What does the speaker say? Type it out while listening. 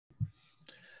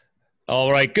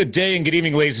All right. Good day and good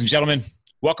evening, ladies and gentlemen.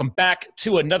 Welcome back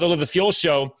to another Live the Fuel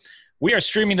show. We are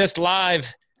streaming this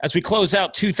live as we close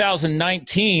out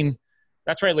 2019.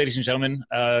 That's right, ladies and gentlemen.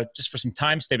 Just for some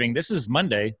time stamping, this is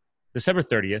Monday, December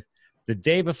 30th, the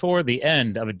day before the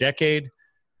end of a decade,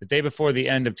 the day before the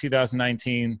end of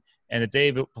 2019, and the day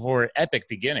before epic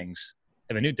beginnings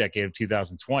of a new decade of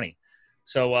 2020.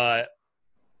 So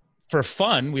for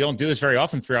fun, we don't do this very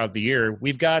often throughout the year.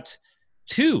 We've got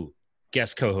two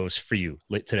guest co-hosts for you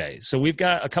today. So we've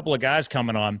got a couple of guys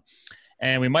coming on,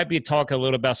 and we might be talking a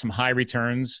little about some high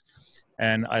returns,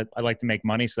 and I like to make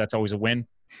money, so that's always a win.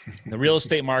 The real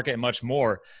estate market and much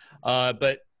more.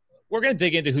 But we're going to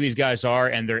dig into who these guys are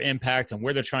and their impact and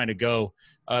where they're trying to go.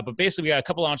 But basically, we got a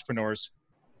couple of entrepreneurs.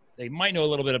 They might know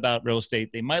a little bit about real estate.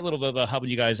 They might a little bit about helping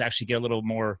you guys actually get a little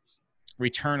more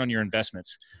return on your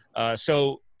investments.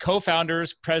 So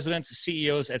co-founders, presidents,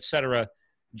 CEOs, etc.,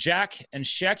 Jack and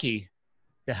Shecky,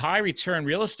 the high return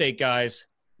real estate guys.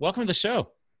 Welcome to the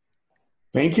show.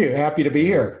 Thank you. Happy to be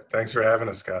here. Thanks for having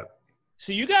us, Scott.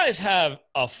 So you guys have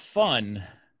a fun,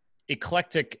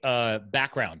 eclectic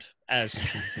background as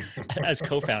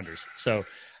co-founders. So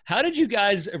how did you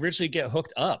guys originally get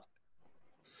hooked up?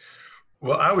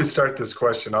 Well, I always start this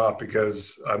question off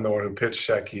because I'm the one who pitched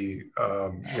Shecky,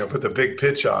 put the big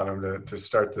pitch on him to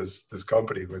start this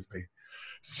company with me.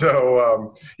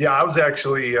 So, I was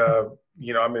actually,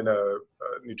 I'm in a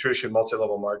nutrition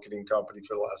multi-level marketing company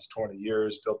for the last 20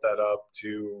 years, built that up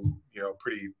to,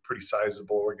 pretty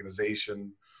sizable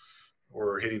organization.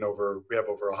 We have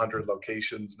over 100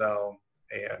 locations now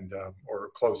and, or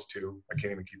close to, I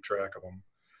can't even keep track of them.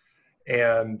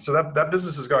 And so that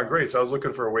business has gone great. So I was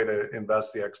looking for a way to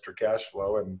invest the extra cash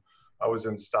flow, and I was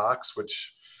in stocks,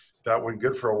 which that went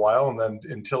good for a while, and then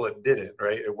until it didn't,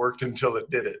 right? It worked until it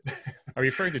didn't. Are you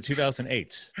referring to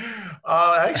 2008?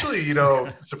 Actually,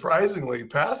 surprisingly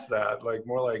past that, like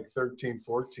more like 13,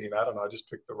 14, I don't know. I just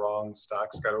picked the wrong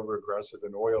stocks, got over aggressive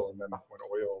in oil. And then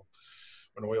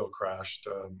when oil crashed,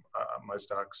 my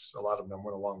stocks, a lot of them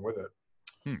went along with it.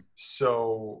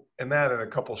 So, and a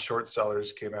couple short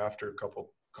sellers came after a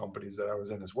couple companies that I was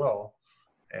in as well.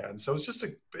 And so it's just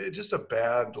a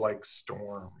bad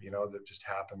storm, that just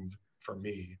happened for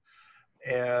me.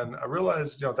 And I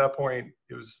realized, at that point,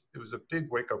 it was a big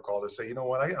wake up call to say, you know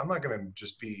what, I'm not going to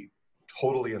just be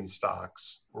totally in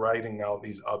stocks, riding out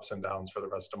these ups and downs for the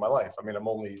rest of my life. I mean, I'm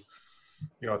only,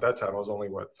 at that time I was only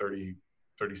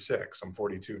 36. I'm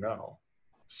 42 now.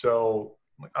 So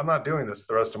I'm not doing this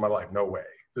the rest of my life. No way.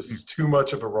 This is too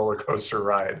much of a roller coaster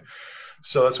ride.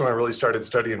 So that's when I really started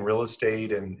studying real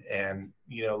estate and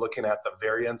looking at the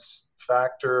variance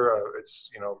factor.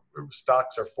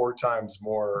 Stocks are 4 times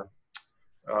more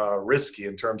risky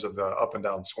in terms of the up and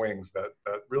down swings that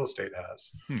real estate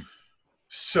has.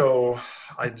 So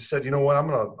I just said, you know what, I'm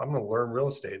gonna learn real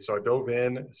estate. So I dove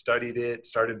in, studied it,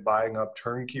 started buying up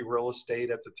turnkey real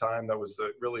estate at the time. That was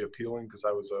really appealing because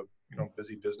I was a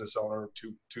busy business owner,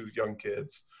 two young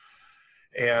kids,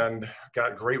 and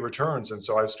got great returns. And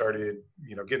so I started,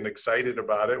 getting excited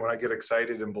about it. When I get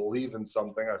excited and believe in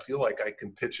something, I feel like I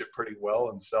can pitch it pretty well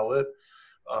and sell it.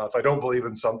 If I don't believe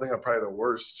in something, I'm probably the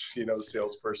worst,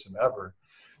 salesperson ever.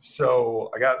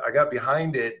 So I got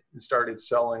behind it and started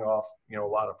selling off, a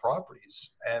lot of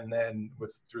properties, and then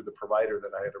through the provider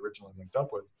that I had originally linked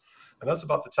up with. And that's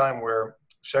about the time where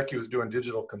Shecky was doing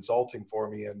digital consulting for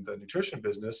me in the nutrition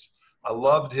business. I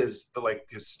loved his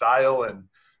style and,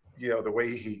 the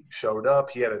way he showed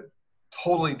up. He had a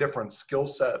totally different skill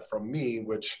set from me,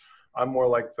 which I'm more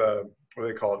like what do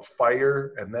they call it?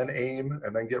 Fire and then aim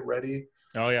and then get ready.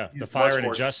 Oh yeah, the fire and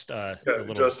adjust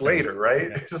just later, right?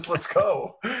 Yeah. Just let's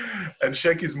go. And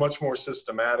Shecky's much more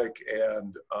systematic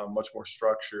and much more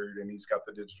structured, and he's got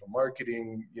the digital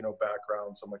marketing,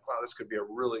 background. So I'm like, wow, this could be a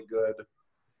really good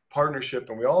partnership.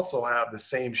 And we also have the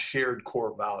same shared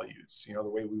core values, the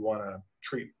way we want to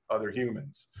treat other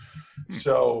humans.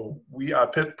 So we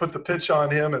put the pitch on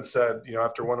him and said,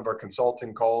 after one of our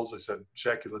consulting calls, I said,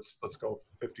 Shecky, let's go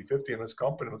 50-50 in this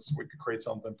company. We could create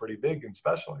something pretty big and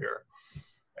special here.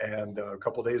 And a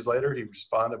couple of days later, he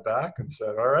responded back and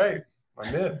said, all right,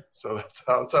 I'm in. So that's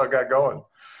how it got going.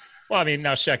 Well, I mean,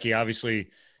 now Shecky, obviously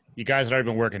you guys had already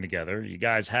been working together. You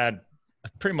guys had a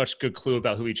pretty much good clue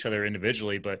about who each other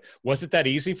individually, but was it that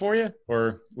easy for you?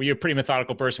 Or were you a pretty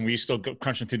methodical person? Were you still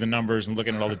crunching through the numbers and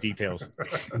looking at all the details?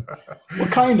 Well,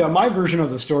 kind of. My version of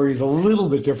the story is a little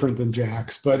bit different than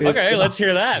Jack's, but okay, let's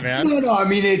hear that, man. No. I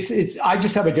mean, I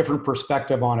just have a different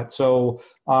perspective on it. So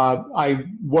I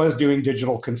was doing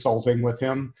digital consulting with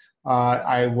him.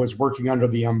 I was working under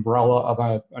the umbrella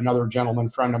of another gentleman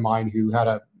friend of mine who had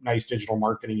a nice digital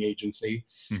marketing agency.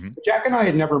 Mm-hmm. Jack and I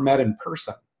had never met in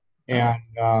person.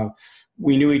 And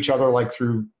we knew each other like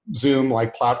through Zoom,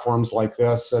 like platforms like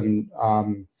this. And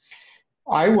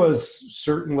I was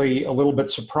certainly a little bit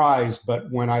surprised, but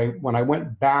when I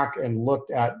went back and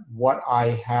looked at what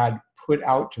I had put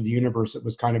out to the universe, it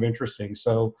was kind of interesting.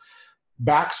 So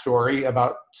backstory,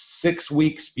 about 6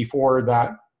 weeks before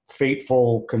that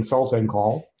fateful consulting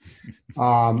call,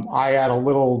 I had a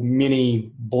little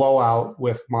mini blowout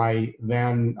with my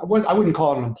then, I wouldn't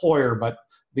call it an employer, but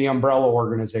the umbrella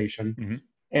organization. Mm-hmm.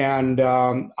 And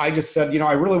I just said,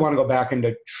 I really want to go back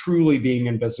into truly being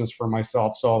in business for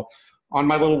myself. So on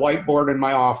my little whiteboard in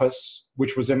my office,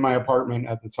 which was in my apartment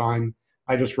at the time,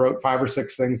 I just wrote 5 or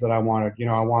 6 things that I wanted.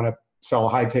 I want to sell a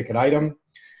high ticket item.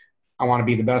 I want to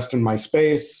be the best in my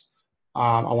space.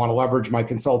 I want to leverage my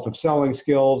consultative selling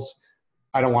skills.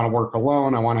 I don't want to work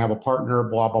alone. I want to have a partner,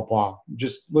 blah, blah, blah.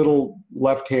 Just little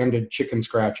left-handed chicken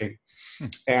scratching.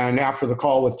 And after the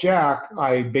call with Jack,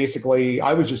 I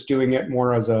was just doing it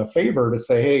more as a favor to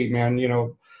say, hey, man,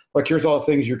 like, here's all the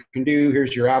things you can do.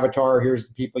 Here's your avatar. Here's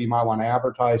the people you might want to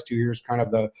advertise to. Here's kind of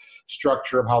the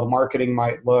structure of how the marketing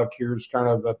might look. Here's kind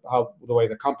of the way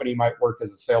the company might work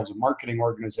as a sales and marketing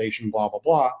organization, blah, blah,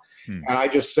 blah. And I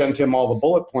just sent him all the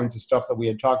bullet points and stuff that we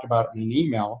had talked about in an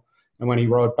email. And when he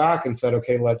wrote back and said,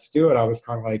 okay, let's do it, I was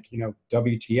kind of like,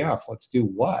 WTF, let's do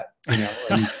what?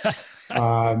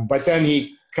 But then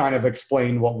he kind of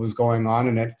explained what was going on,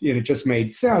 and it just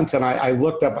made sense. And I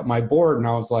looked up at my board and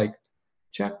I was like,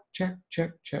 check, check,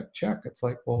 check, check, check. It's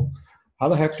like, well, how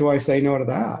the heck do I say no to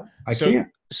that? I can't.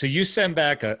 So you send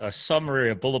back a summary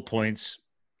of bullet points,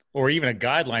 or even a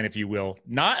guideline, if you will,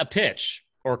 not a pitch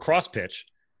or a cross pitch.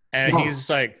 And he's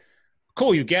like,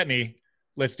 cool, you get me.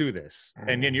 Let's do this.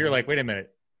 And then you're like, wait a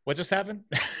minute, what just happened?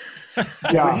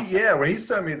 When he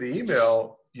sent me the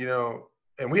email,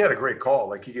 and we had a great call.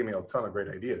 Like, he gave me a ton of great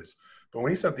ideas. But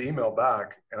when he sent the email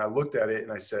back and I looked at it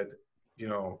and I said,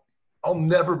 I'll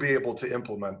never be able to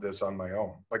implement this on my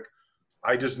own. Like,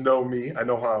 I just know me. I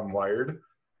know how I'm wired.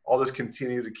 I'll just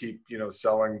continue to keep,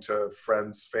 selling to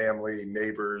friends, family,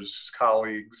 neighbors,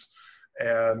 colleagues.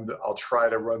 And I'll try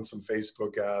to run some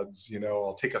Facebook ads.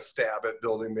 I'll take a stab at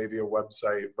building maybe a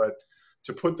website. But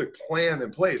to put the plan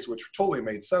in place, which totally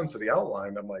made sense that he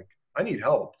outlined, I'm like, I need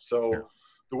help. So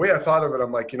the way I thought of it,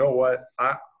 I'm like, you know what?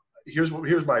 I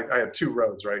have 2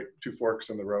 roads, right? 2 forks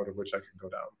in the road of which I can go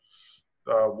down.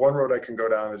 One road I can go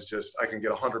down is just, I can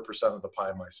get 100% of the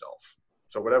pie myself.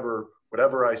 So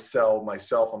whatever I sell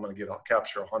myself, I'm going to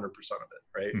capture 100% of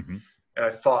it. Right. Mm-hmm. And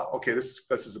I thought, okay, this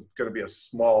is going to be a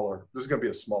small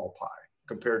pie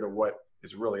compared to what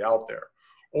is really out there.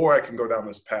 Or I can go down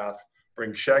this path,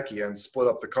 bring Shecky in, split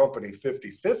up the company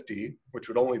 50-50, which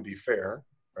would only be fair,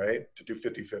 right? To do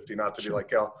 50-50, not to be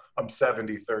like, I'm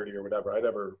 70-30 or whatever. I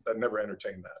never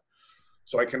entertained that.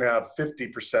 So I can have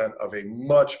 50% of a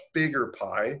much bigger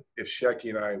pie if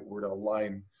Shecky and I were to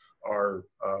align our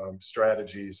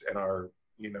strategies and our,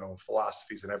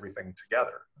 philosophies and everything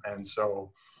together. And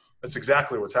so that's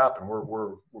exactly what's happened.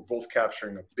 We're both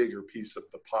capturing a bigger piece of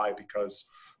the pie because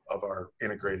of our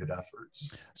integrated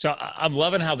efforts. So I'm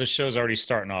loving how this show's already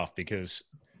starting off, because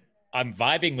I'm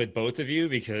vibing with both of you,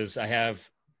 because I have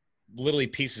literally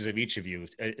pieces of each of you.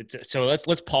 So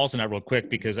let's pause on that real quick,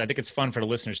 because I think it's fun for the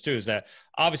listeners too, is that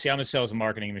obviously I'm a sales and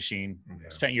marketing machine,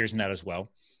 spent years in that as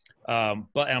well.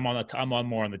 But I'm on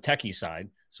more on the techie side.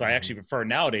 So I actually prefer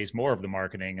nowadays more of the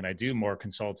marketing, and I do more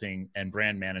consulting and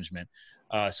brand management.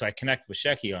 So I connect with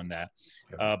Shecky on that.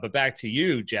 But back to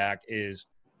you, Jack, is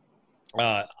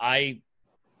my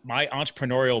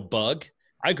entrepreneurial bug.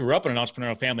 I grew up in an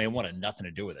entrepreneurial family and wanted nothing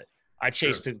to do with it. I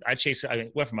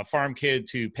went from a farm kid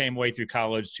to paying my way through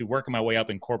college to working my way up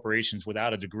in corporations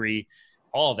without a degree,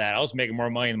 all of that. I was making more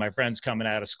money than my friends coming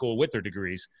out of school with their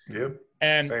degrees.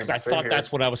 And because I thought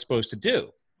that's what I was supposed to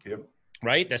do.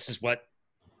 Right? This is what,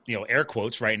 air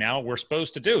quotes right now, we're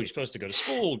supposed to do. You're supposed to go to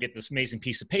school, get this amazing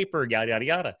piece of paper, yada, yada,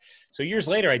 yada. So years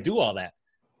later, I do all that.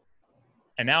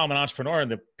 And now I'm an entrepreneur, and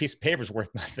the piece of paper is worth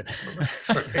nothing.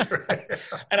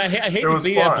 And I hate to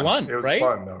be that blunt, right? It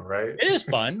was fun though, right? It is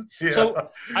fun. So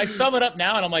I sum it up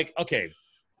now, and I'm like, okay,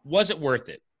 was it worth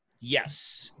it?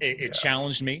 Yes. It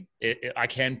challenged me. I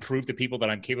can prove to people that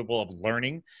I'm capable of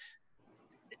learning.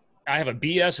 I have a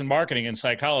BS in marketing and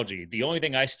psychology. The only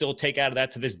thing I still take out of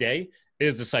that to this day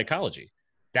is the psychology.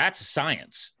 That's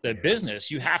science. The business,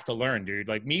 you have to learn, dude.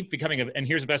 Like me becoming and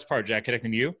here's the best part, Jack,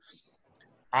 connecting to you.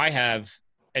 I have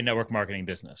a network marketing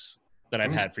business that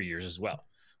I've had for years as well.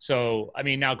 So, I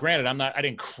mean, now granted, I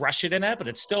didn't crush it in that, but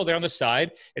it's still there on the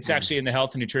side. It's actually in the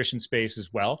health and nutrition space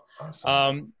as well.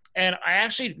 Awesome. And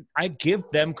I give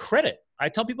them credit. I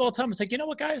tell people all the time, it's like, you know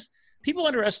what, guys, people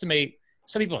underestimate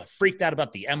some people are freaked out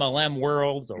about the MLM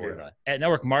world or the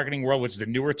network marketing world, which is the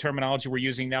newer terminology we're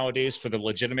using nowadays for the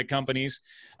legitimate companies.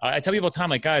 I tell people all the time,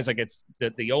 like, guys, like it's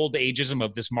the old ageism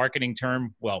of this marketing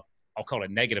term. Well, I'll call it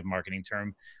a negative marketing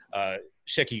term.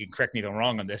 Shecky can correct me if I'm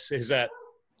wrong on this, is that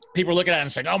people are looking at it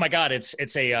and saying, oh my God, it's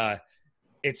a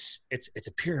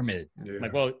pyramid. Yeah.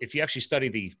 Like, well, if you actually study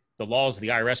the laws the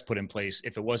IRS put in place,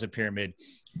 if it was a pyramid,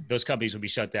 those companies would be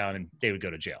shut down and they would go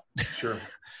to jail. Sure.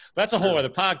 That's a whole other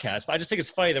podcast, but I just think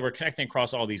it's funny that we're connecting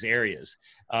across all these areas.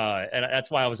 And that's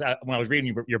why when I was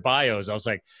reading your bios, I was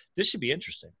like, this should be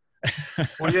interesting.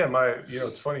 Well, yeah,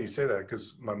 it's funny you say that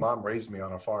because my mom raised me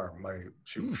on a farm.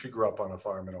 She grew up on a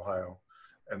farm in Ohio,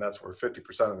 and that's where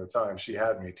 50% of the time she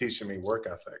had me teaching me work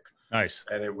ethic. Nice.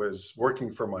 And it was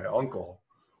working for my uncle,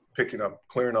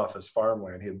 clearing off his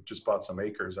farmland. He had just bought some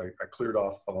acres. I cleared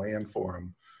off the land for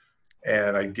him,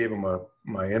 and I gave him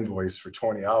my invoice for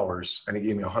 20 hours, and he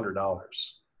gave me $100.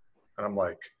 And I'm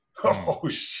like, oh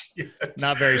shit.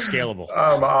 Not very scalable.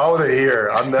 I'm out of here.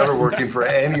 I'm never working for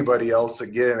anybody else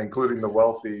again, including the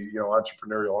wealthy,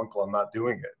 entrepreneurial uncle. I'm not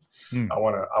doing it. I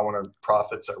want to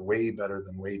profits are way better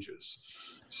than wages.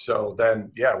 So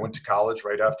then, I went to college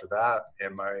right after that,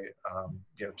 and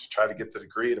to try to get the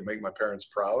degree to make my parents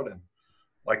proud. And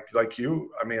like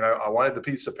you, I wanted the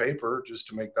piece of paper just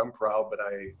to make them proud, but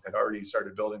I had already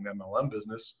started building the MLM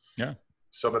business. Yeah.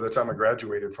 So by the time I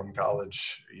graduated from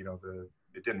college,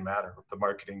 it didn't matter. The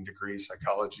marketing degree,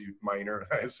 psychology minor,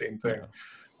 same thing.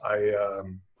 Yeah.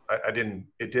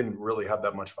 It didn't really have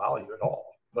that much value at all,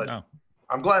 but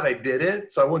I'm glad I did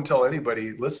it. So I wouldn't tell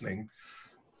anybody listening,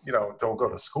 don't go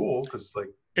to school, because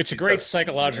it's a great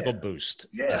psychological boost.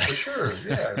 Yeah, for sure.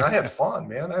 Yeah. And I had fun,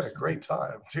 man. I had a great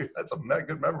time, dude. That's some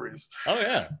good memories. Oh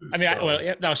yeah.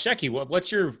 Now Shecky,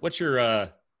 what's your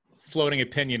floating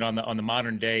opinion on the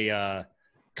modern day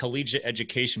collegiate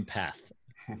education path?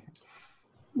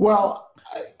 Well,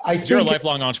 I think you're a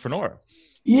lifelong entrepreneur.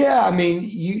 Yeah.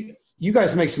 You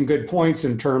guys make some good points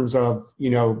in terms of,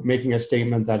 making a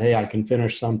statement that, hey, I can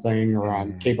finish something, or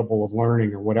I'm capable of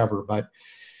learning, or whatever. But,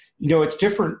 it's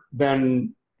different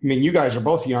than, you guys are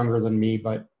both younger than me,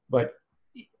 but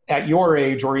at your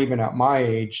age, or even at my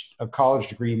age, a college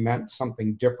degree meant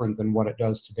something different than what it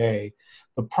does today.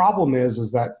 The problem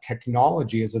is that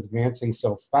technology is advancing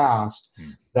so fast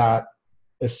that,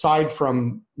 aside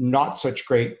from not such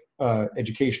great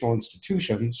educational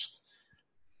institutions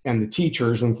and the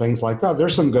teachers and things like that,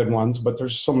 there's some good ones, but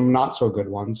there's some not so good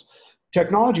ones.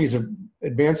 Technology is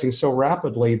advancing so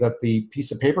rapidly that the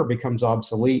piece of paper becomes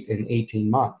obsolete in 18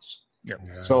 months. Yeah.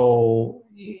 So,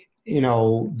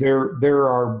 there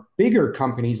are bigger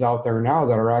companies out there now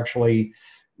that are actually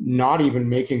not even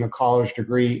making a college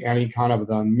degree any kind of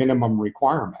the minimum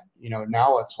requirement.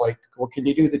 Now it's like, well, can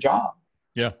you do the job?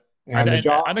 Yeah. And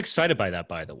I'm excited by that,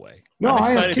 by the way. No, I'm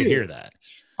excited to hear that.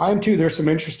 I am too. There's some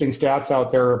interesting stats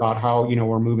out there about how,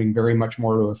 we're moving very much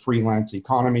more to a freelance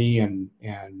economy, and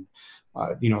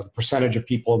the percentage of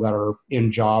people that are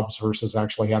in jobs versus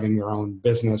actually having their own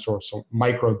business, or some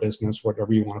micro business,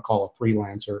 whatever you want to call a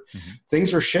freelancer.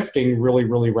 Things are shifting really,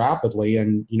 really rapidly.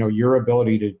 And, your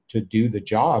ability to do the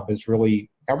job is really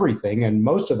everything. And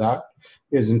most of that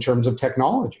is in terms of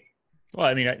technology.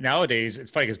 Well, nowadays it's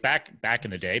funny because back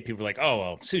in the day, people were like, "Oh,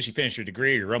 well, as soon as you finish your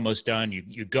degree, you're almost done.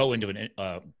 You go into an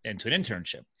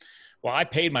internship." Well, I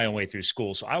paid my own way through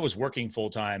school, so I was working full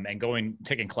time and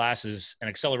taking classes, an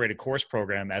accelerated course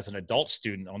program as an adult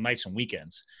student on nights and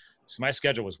weekends. So my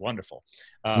schedule was wonderful.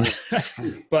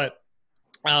 But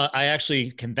I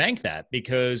actually can thank that,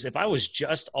 because if I was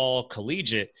just all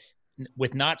collegiate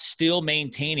with not still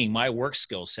maintaining my work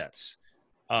skill sets,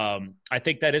 I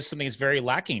think that is something that's very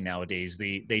lacking nowadays.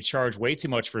 They charge way too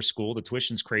much for school. The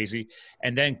tuition's crazy.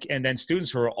 And then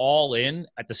students who are all in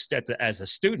as a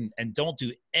student and don't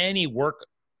do any work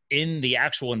in the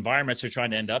actual environments they're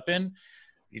trying to end up in,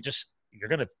 you're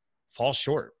going to fall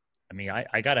short.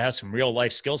 I got to have some real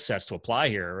life skill sets to apply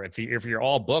here. If you're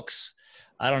all books,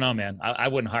 I don't know, man. I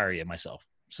wouldn't hire you myself.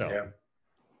 So yeah,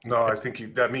 no, I think you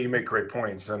make great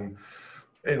points. And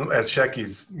as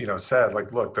Shecky's, said,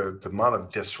 look, the amount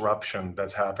of disruption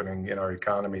that's happening in our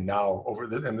economy now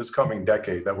in this coming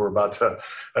decade that we're about to,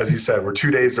 as you said, we're 2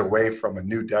 days away from a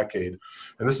new decade.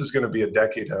 And this is going to be a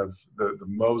decade of the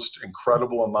most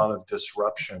incredible amount of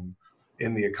disruption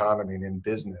in the economy and in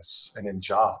business and in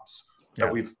jobs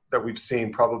that we've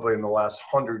seen probably in the last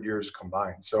 100 years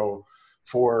combined. So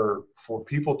for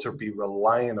people to be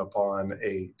reliant upon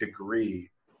a degree,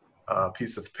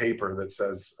 piece of paper that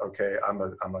says, okay, I'm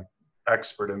an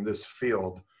expert in this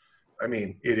field.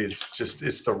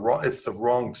 It's the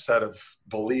wrong set of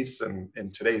beliefs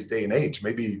in today's day and age.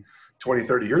 Maybe 20,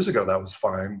 30 years ago that was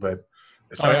fine, but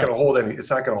it's not going to hold it's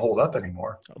not going to hold up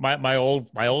anymore. My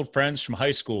old friends from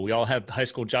high school, we all had high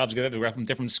school jobs together. We were from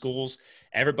different schools.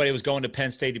 Everybody was going to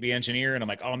Penn State to be an engineer. And I'm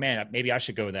like, oh man, maybe I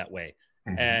should go that way.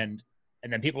 Mm-hmm. And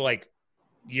then people like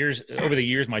over the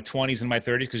years, my 20s and my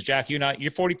 30s, because Jack,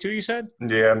 you're 42, you said?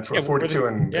 Yeah, I'm 42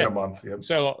 in a month. Yep.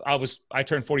 So I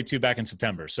turned 42 back in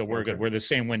September. So we're good. We're the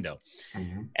same window.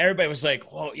 Mm-hmm. Everybody was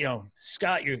like, well,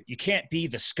 Scott, you can't be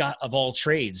the Scott of all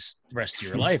trades the rest of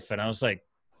your life. And I was like,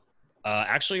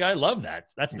 actually, I love that.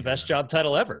 That's the best job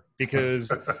title ever,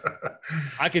 because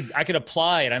I could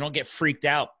apply and I don't get freaked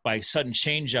out by sudden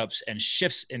change ups and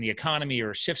shifts in the economy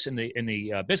or shifts in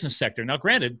the business sector. Now,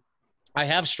 granted, I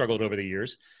have struggled over the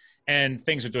years and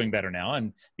things are doing better now.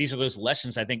 And these are those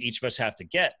lessons I think each of us have to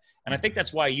get. And I think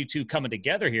that's why you two coming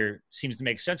together here seems to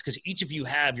make sense, because each of you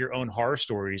have your own horror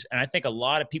stories. And I think a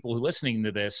lot of people who are listening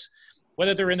to this,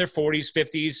 whether they're in their 40s,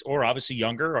 50s, or obviously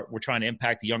younger, or we're trying to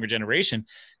impact the younger generation,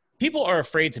 people are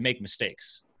afraid to make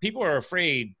mistakes. People are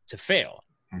afraid to fail.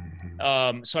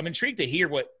 Mm-hmm. So I'm intrigued to hear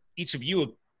what each of you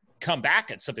would come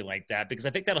back at something like that, because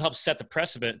I think that'll help set the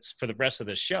precedents for the rest of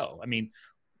the show. I mean,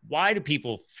 why do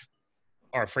people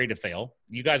are afraid to fail?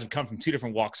 You guys have come from two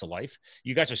different walks of life.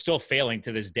 You guys are still failing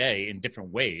to this day in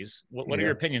different ways. What are your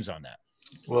opinions on that?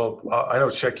 Well, I know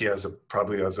Shecky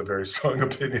probably has a very strong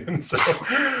opinion. So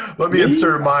let me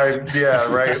insert mine.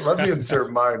 Yeah, right. Let me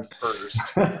insert mine first.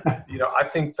 I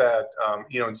think that,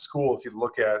 in school, if you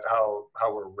look at how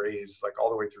we're raised, like all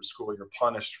the way through school, you're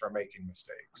punished for making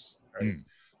mistakes, right? Mm.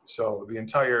 So the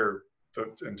entire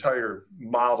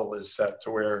model is set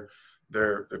to where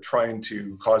they're trying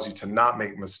to cause you to not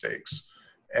make mistakes.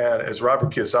 And as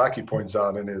Robert Kiyosaki points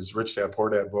out in his Rich Dad Poor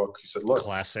Dad book, he said, look,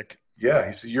 classic. Yeah.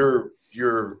 He said,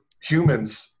 you're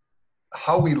humans,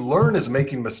 how we learn is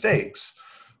making mistakes.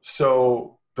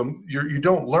 So you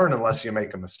don't learn unless you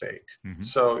make a mistake. Mm-hmm.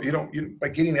 So by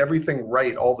getting everything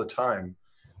right all the time,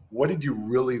 what did you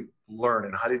really learn,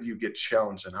 and how did you get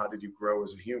challenged, and how did you grow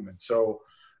as a human? So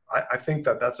I think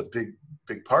that's a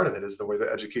big part of it, is the way the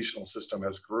educational system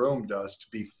has groomed us to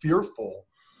be fearful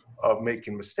of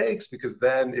making mistakes, because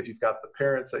then if you've got the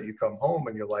parents that you come home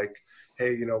and you're like,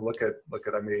 hey, look at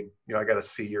I made, I got a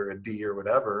C or a D or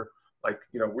whatever, like,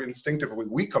 we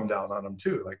instinctively come down on them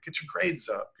too, like, get your grades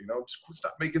up, just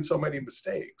stop making so many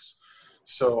mistakes.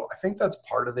 So I think that's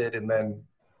part of it. And then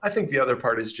I think the other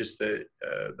part is just the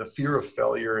fear of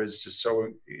failure is just so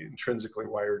intrinsically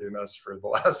wired in us for the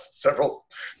last several,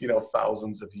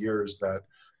 thousands of years, that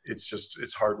it's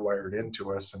hardwired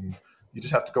into us, and you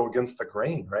just have to go against the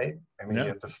grain, right? I mean, You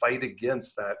have to fight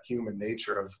against that human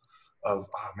nature of, oh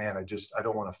man, I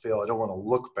don't want to fail. I don't want to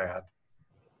look bad.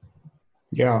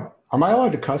 Yeah. Am I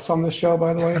allowed to cuss on this show,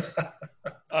 by the way?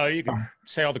 You can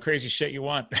say all the crazy shit you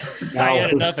want. I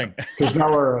added nothing. Because now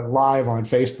we're live on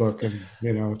Facebook, and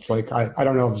it's like, I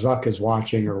don't know if Zuck is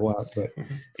watching or what, but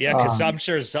yeah, because I'm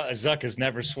sure Zuck has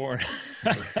never sworn.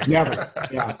 Never.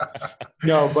 Yeah.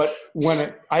 No, but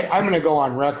I'm going to go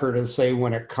on record and say,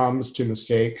 when it comes to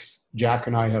mistakes, Jack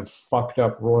and I have fucked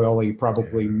up royally,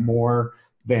 probably more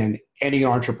than any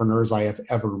entrepreneurs I have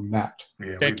ever met.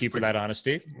 Yeah, Thank you for that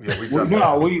honesty. Yeah, we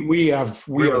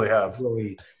really have.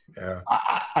 Yeah.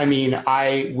 I mean,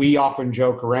 we often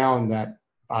joke around that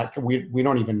we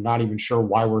don't even, not even sure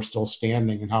why we're still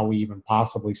standing and how we even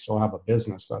possibly still have a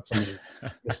business. That's some of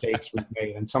the mistakes we've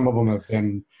made. And some of them have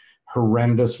been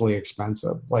horrendously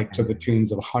expensive, like to the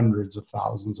tunes of hundreds of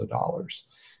thousands of dollars.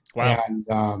 Wow.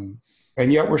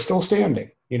 And yet we're still standing,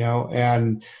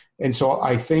 and so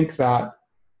I think that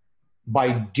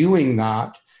by doing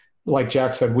that, like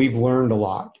Jack said, we've learned a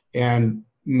lot, and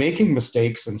making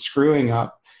mistakes and screwing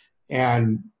up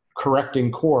and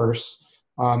correcting course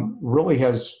really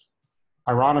has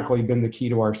ironically been the key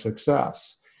to our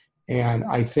success. And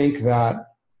I think that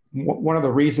one of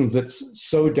the reasons it's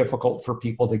so difficult for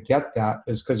people to get that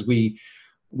is because we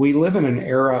live in an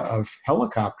era of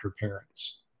helicopter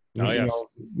parents. Oh, yes.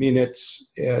 I mean,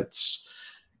 it's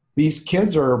these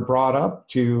kids are brought up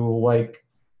to like,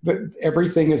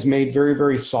 everything is made very,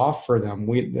 very soft for them.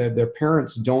 Their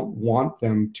parents don't want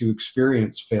them to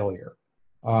experience failure.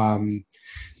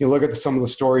 You look at some of the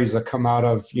stories that come out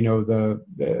of,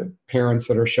 the parents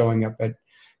that are showing up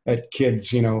at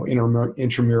kids,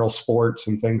 intramural sports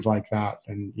and things like that.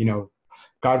 And,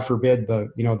 God forbid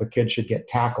the kid should get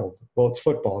tackled. Well, it's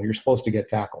football. You're supposed to get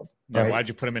tackled. Yeah, right? Why'd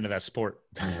you put him into that sport?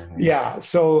 Yeah.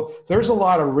 So there's a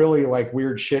lot of really like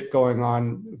weird shit going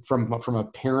on from a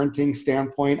parenting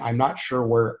standpoint. I'm not sure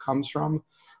where it comes from,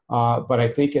 but I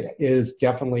think it is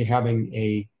definitely having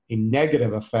a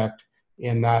negative effect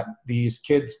in that these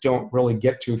kids don't really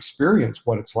get to experience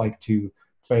what it's like to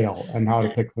fail and how to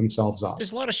pick themselves up.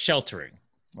 There's a lot of sheltering.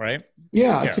 right?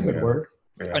 Yeah, that's a good word.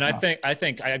 Yeah. And I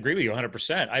think I agree with you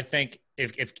 100%. I think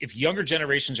if younger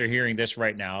generations are hearing this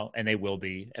right now, and they will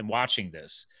be, and watching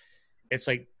this, it's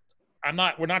like,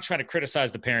 we're not trying to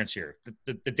criticize the parents here.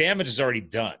 The damage is already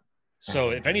done. So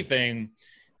if anything,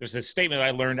 there's this statement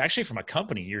I learned actually from a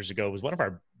company years ago. It was one of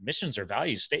our missions or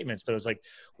values statements, but it was like,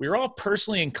 we're all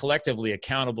personally and collectively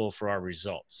accountable for our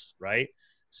results, right?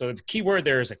 So the key word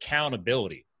there is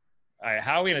accountability. All right,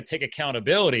 how are we going to take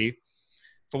accountability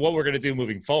for what we're going to do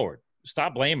moving forward?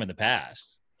 Stop blaming the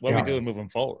past. What are we doing moving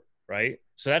forward, right?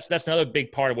 So that's another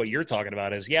big part of what you're talking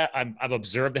about is, I've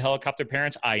observed the helicopter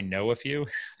parents. I know a few.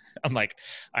 I'm like,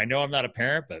 I know I'm not a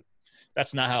parent, but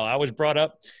that's not how I was brought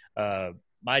up.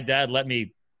 My dad let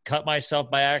me cut myself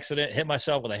by accident, hit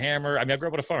myself with a hammer. I grew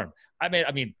up on a farm.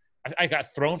 I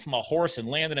got thrown from a horse and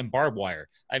landed in barbed wire.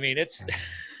 It's,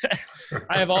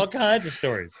 I have all kinds of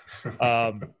stories.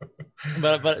 But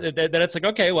then it's like,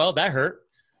 okay, well, that hurt.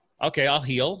 Okay, I'll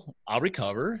heal. I'll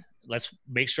recover. Let's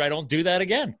make sure I don't do that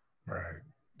again. Right.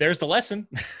 There's the lesson.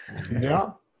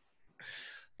 Yeah.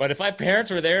 But if my parents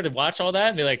were there to watch all that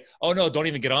and be like, oh no, don't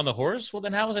even get on the horse. Well,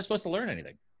 then how was I supposed to learn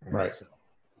anything? Right. So,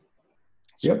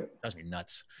 yep. Drives me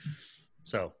nuts.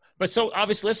 So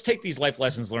obviously let's take these life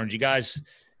lessons learned. You guys,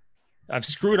 I've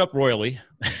screwed up royally.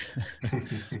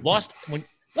 Let's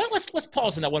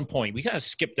pause on that one point. We kind of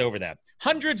skipped over that.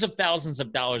 Hundreds of thousands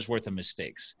of dollars worth of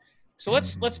mistakes. So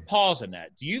let's pause on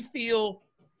that. Do you feel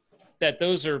that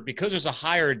those are, because there's a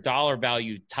higher dollar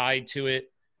value tied to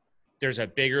it, there's a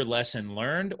bigger lesson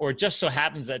learned, or it just so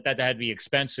happens that had to be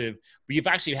expensive, but you've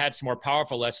actually had some more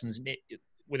powerful lessons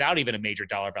without even a major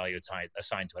dollar value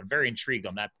assigned to it? I'm very intrigued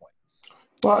on that point.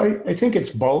 Well, I think it's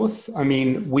both.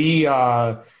 We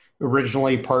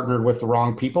originally partnered with the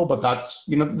wrong people, but that's,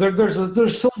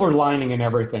 there's silver lining in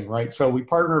everything, right? So we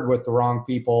partnered with the wrong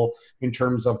people in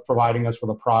terms of providing us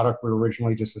with a product. We were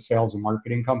originally just a sales and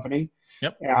marketing company.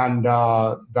 Yep. And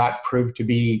that proved to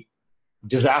be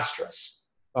disastrous.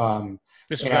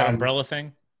 This was that umbrella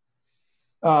thing?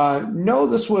 No,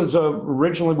 this was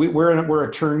originally, we're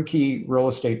a turnkey real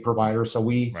estate provider. So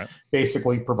we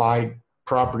basically provide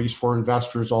properties for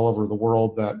investors all over the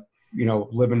world that,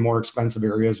 live in more expensive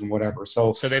areas and whatever.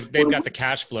 So they've got the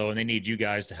cash flow and they need you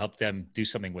guys to help them do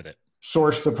something with it.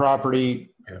 Source the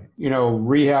property,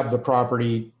 rehab the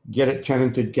property, get it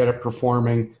tenanted, get it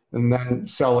performing, and then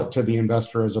sell it to the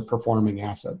investor as a performing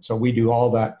asset. So we do all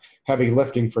that heavy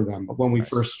lifting for them. But when we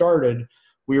first started,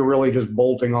 we were really just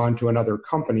bolting on to another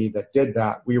company that did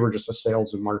that. We were just a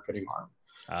sales and marketing arm.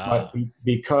 But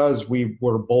because we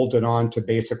were bolted on to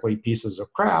basically pieces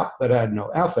of crap that had no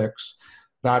ethics,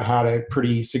 that had a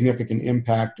pretty significant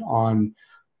impact on,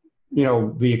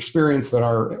 the experience that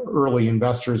our early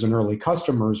investors and early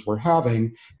customers were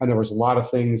having. And there was a lot of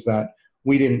things that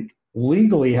we didn't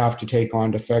legally have to take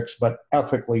on to fix, but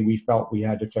ethically we felt we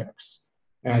had to fix.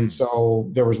 And so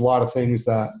there was a lot of things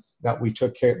that we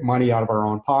took money out of our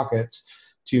own pockets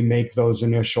to make those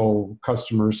initial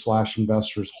customers /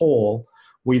 investors whole.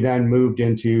 We then moved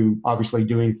into obviously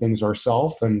doing things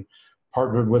ourselves and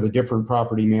partnered with a different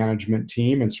property management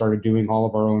team and started doing all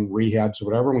of our own rehabs or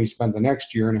whatever. And we spent the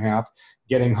next year and a half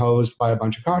getting hosed by a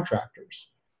bunch of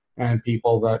contractors and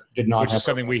people that did not Which is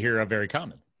something we hear of very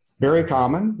common. Very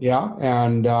common, yeah.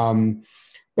 And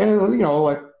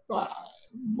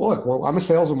look, well, I'm a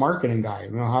sales and marketing guy.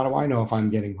 How do I know if I'm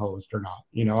getting hosed or not?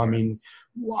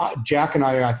 Jack and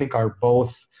I think are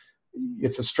both,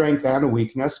 it's a strength and a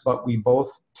weakness, but we both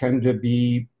tend to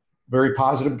be very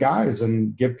positive guys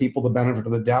and give people the benefit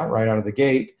of the doubt right out of the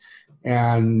gate.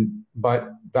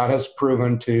 But that has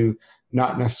proven to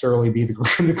not necessarily be the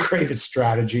greatest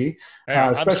strategy.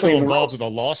 I'm still involved with a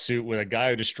lawsuit with a guy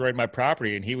who destroyed my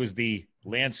property, and he was the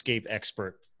landscape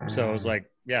expert. So I was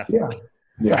like, yeah.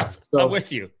 So, I'm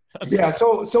with you.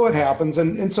 So it happens.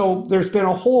 And so there's been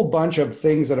a whole bunch of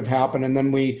things that have happened. And then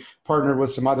we partnered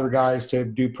with some other guys to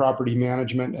do property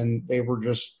management, and they were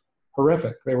just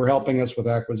horrific. They were helping us with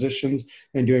acquisitions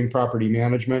and doing property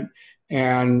management.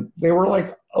 And they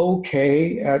were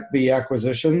okay at the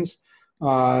acquisitions,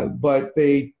 but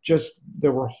they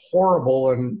were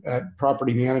horrible at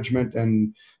property management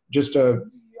and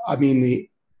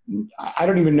I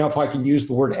don't even know if I can use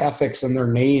the word ethics in their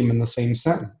name in the same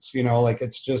sentence.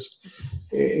 It's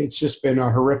just been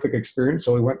a horrific experience.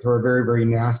 So we went through a very, very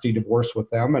nasty divorce with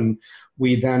them. And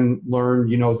we then learned,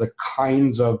 the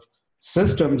kinds of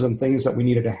systems and things that we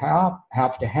needed to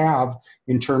have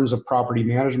in terms of property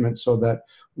management so that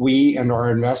we and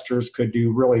our investors could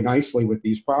do really nicely with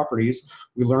these properties.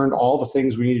 We learned all the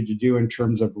things we needed to do in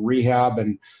terms of rehab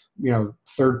and,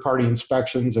 third-party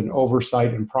inspections and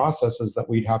oversight and processes that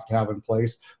we'd have to have in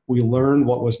place. We learned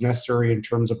what was necessary in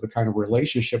terms of the kind of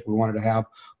relationship we wanted to have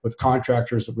with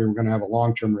contractors that we were going to have a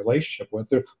long-term relationship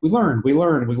with. We learned. But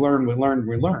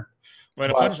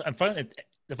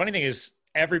the funny thing is,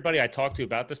 everybody I talk to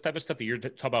about this type of stuff that you're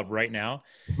talking about right now,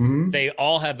 they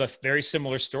all have a very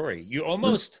similar story. You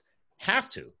almost have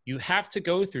to. You have to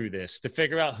go through this to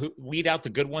figure out weed out the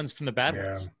good ones from the bad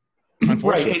ones.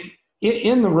 Unfortunately. Right.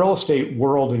 In the real estate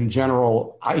world in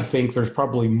general, I think there's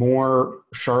probably more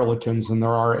charlatans than there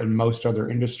are in most other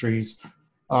industries.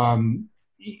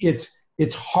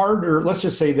 It's harder. Let's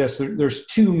just say this. There's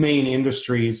two main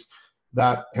industries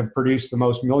that have produced the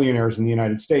most millionaires in the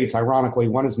United States. Ironically,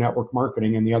 one is network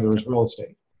marketing and the other is real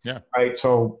estate. Yeah. Right.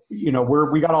 So, we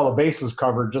got all the bases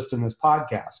covered just in this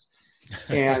podcast.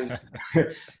 And,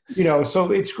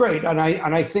 so it's great. And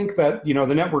I think that,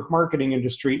 the network marketing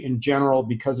industry in general,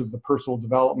 because of the personal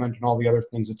development and all the other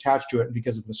things attached to it, and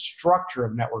because of the structure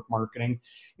of network marketing,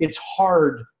 it's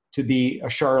hard to be a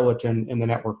charlatan in the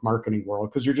network marketing world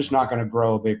because you're just not going to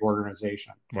grow a big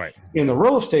organization. Right. In the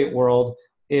real estate world,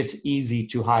 it's easy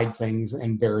to hide things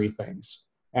and bury things.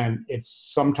 And it's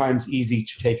sometimes easy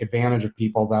to take advantage of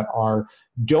people that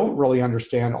don't really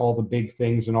understand all the big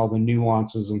things and all the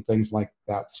nuances and things like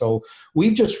that. So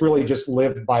we've just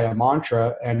lived by a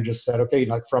mantra and just said, okay,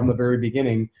 like from the very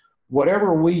beginning,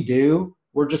 whatever we do,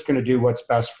 we're just going to do what's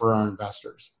best for our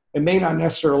investors. It may not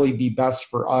necessarily be best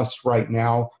for us right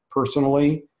now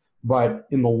personally, but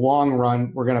in the long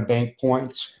run, we're going to bank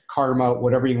points, karma,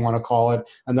 whatever you want to call it.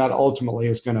 And that ultimately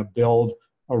is going to build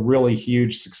a really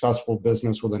huge, successful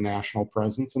business with a national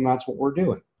presence. And that's what we're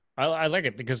doing. I like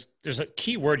it because there's a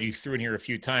key word you threw in here a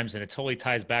few times, and it totally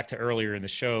ties back to earlier in the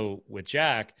show with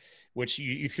Jack, which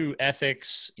you threw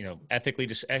ethics,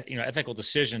 ethical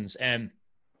decisions. And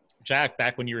Jack,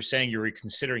 back when you were saying you were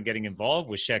considering getting involved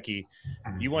with Shecky,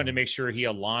 you wanted to make sure he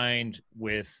aligned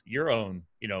with your own,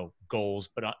 goals,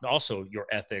 but also your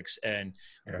ethics and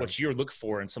what you look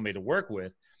for in somebody to work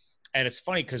with. And it's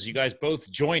funny because you guys both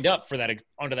joined up for that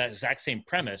under that exact same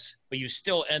premise, but you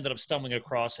still ended up stumbling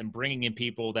across and bringing in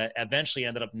people that eventually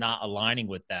ended up not aligning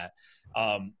with that.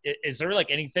 Is there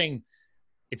like anything,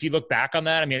 if you look back on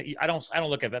that? I mean, I don't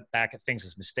look back at things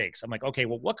as mistakes. I'm like, okay,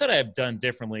 well, what could I have done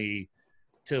differently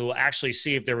to actually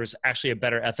see if there was actually a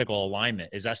better ethical alignment?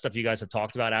 Is that stuff you guys have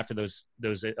talked about after those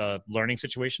learning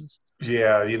situations?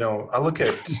 Yeah, I look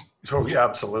at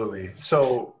absolutely.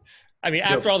 So. I mean,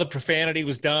 after all the profanity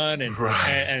was done and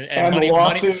money,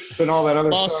 lawsuits and all that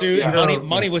other stuff. And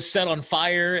money was set on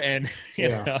fire and,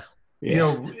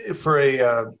 for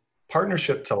a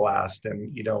partnership to last,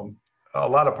 and, a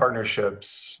lot of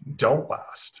partnerships don't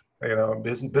last,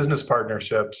 business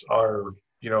partnerships are,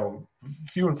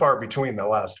 few and far between the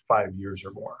last 5 years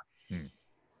or more.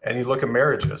 And you look at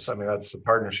marriages, I mean, that's a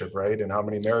partnership, right? And how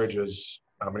many marriages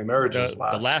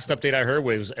last? The last update I heard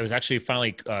was it was actually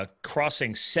finally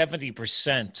crossing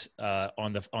 70%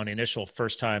 on initial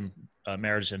first-time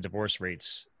marriage and divorce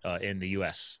rates in the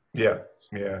U.S. Yeah,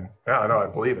 I know, I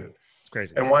believe it. It's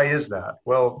crazy. And why is that?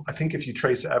 Well, I think if you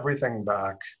trace everything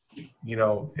back,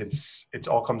 it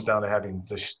all comes down to having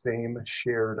the same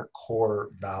shared core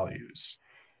values.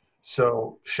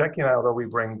 So Shecky and I, although we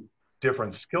bring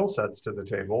different skill sets to the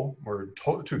table, we're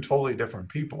two totally different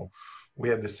people. We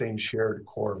had the same shared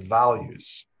core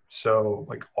values. So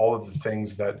like all of the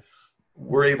things that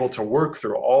we're able to work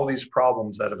through, all these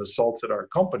problems that have assaulted our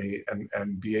company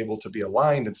and be able to be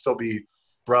aligned and still be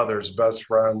brothers, best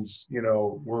friends.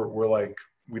 We're like,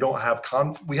 we don't have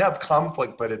we have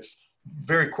conflict, but it's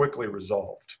very quickly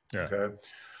resolved. Yeah. Okay.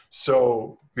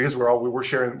 So because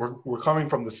we're coming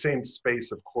from the same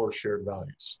space of core shared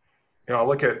values. I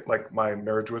look at like my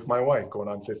marriage with my wife going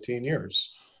on 15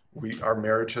 years. Our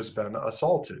marriage has been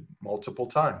assaulted multiple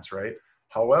times, right?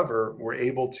 However, we're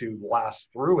able to last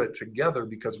through it together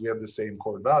because we have the same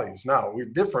core values. Now,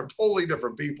 we're totally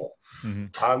different people. Mm-hmm.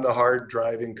 I'm the hard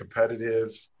driving,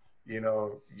 competitive,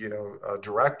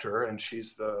 director, and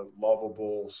she's the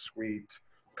lovable, sweet,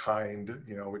 kind,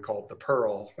 we call it the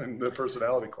pearl in the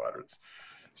personality quadrants.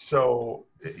 So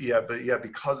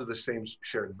because of the same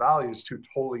shared values, two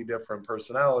totally different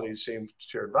personalities, same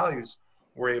shared values,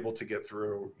 we're able to get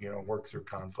through, work through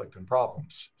conflict and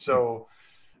problems. So,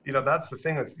 that's the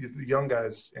thing with the young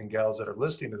guys and gals that are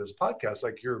listening to this podcast.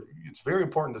 Like it's very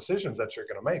important decisions that you're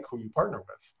going to make who you partner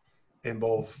with in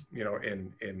both,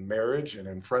 in marriage and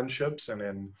in friendships and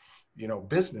in,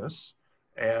 business.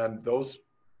 And those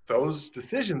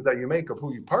decisions that you make of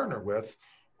who you partner with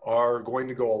are going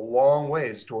to go a long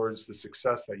ways towards the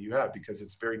success that you have, because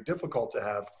it's very difficult to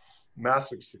have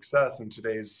massive success in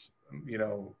today's,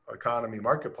 economy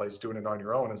marketplace doing it on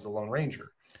your own as a lone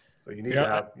ranger. So you need to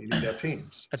have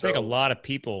teams. I think a lot of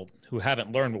people who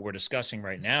haven't learned what we're discussing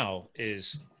right now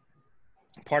is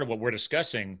part of what we're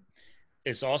discussing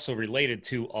is also related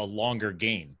to a longer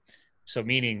game. So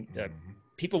meaning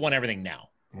people want everything now.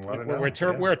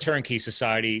 We're a turnkey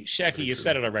society. Shecky, you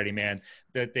said it already, man.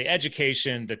 The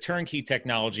education, the turnkey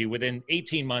technology, within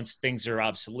 18 months, things are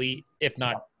obsolete, if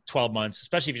not 12 months,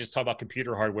 especially if you just talk about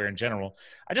computer hardware in general.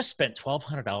 I just spent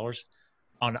 $1,200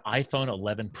 on an iPhone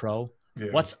 11 Pro. Yeah.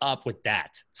 What's up with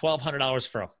that? $1,200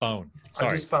 for a phone.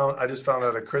 Sorry. I just found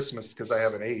out at Christmas, because I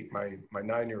have an 8. My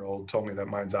 9-year-old told me that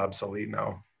mine's obsolete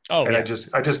now. Oh, and yeah.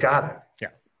 I just got it. Yeah.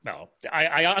 No,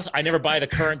 I never buy the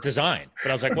current design,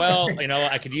 but I was like, well,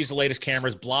 I could use the latest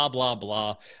cameras, blah, blah,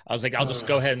 blah. I was like, I'll just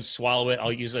go ahead and swallow it.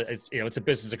 I'll use it. It's a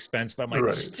business expense, but I'm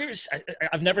like, seriously,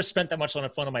 I've never spent that much on a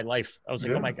phone in my life. I was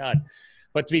like, oh my God.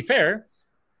 But to be fair,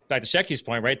 back to Shecky's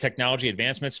point, right? Technology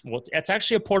advancements. Well, it's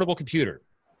actually a portable computer.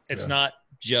 It's not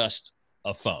just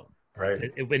a phone.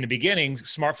 Right. In the beginning,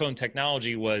 smartphone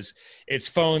technology it's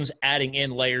phones adding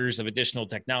in layers of additional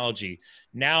technology.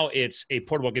 Now it's a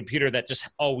portable computer that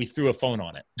we threw a phone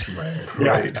on it.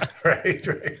 Right.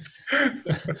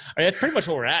 That's pretty much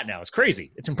where we're at now. It's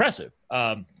crazy. It's impressive.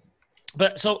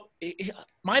 But so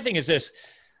my thing is this.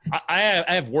 I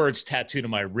have words tattooed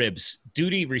on my ribs: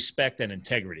 duty, respect, and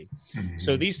integrity. Mm-hmm.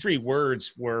 So these 3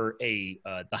 words were the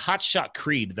hotshot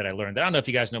creed that I learned. I don't know if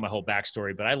you guys know my whole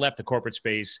backstory, but I left the corporate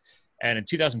space. And in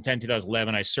 2010,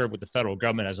 2011, I served with the federal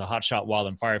government as a hotshot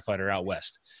wildland firefighter out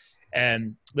west.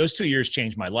 And those 2 years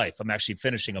changed my life. I'm actually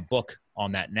finishing a book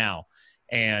on that now.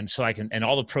 And so and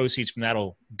all the proceeds from that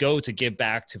will go to give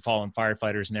back to fallen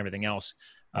firefighters and everything else.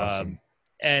 Awesome.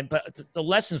 But the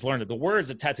lessons learned, the words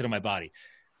that tattooed on my body,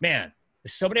 man, if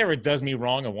somebody ever does me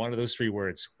wrong on one of those 3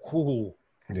 words,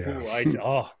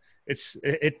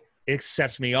 it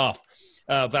sets me off.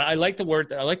 But I like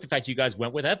the fact you guys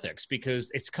went with ethics,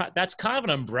 because that's kind of an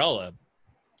umbrella,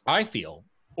 I feel,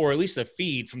 or at least a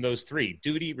feed from those 3: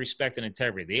 duty, respect, and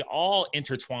integrity. They all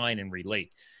intertwine and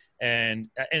relate. And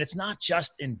it's not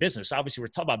just in business. Obviously, we're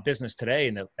talking about business today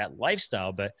and that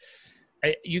lifestyle, but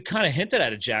you kind of hinted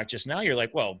at it, Jack, just now. You're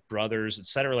like, well, brothers, et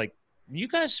cetera. Like, you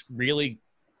guys really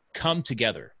come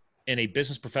together in a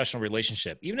business professional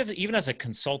relationship. Even as a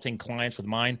consulting client with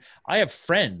mine, I have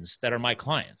friends that are my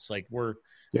clients. Like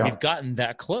we've gotten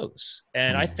that close.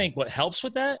 And I think what helps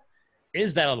with that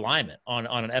is that alignment on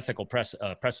an ethical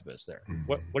precipice there.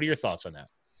 What are your thoughts on that?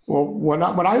 Well, when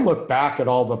I look back at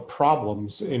all the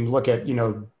problems and look at,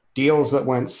 deals that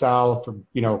went south,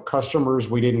 or, customers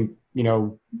we didn't,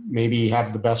 maybe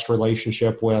have the best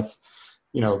relationship with,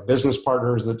 business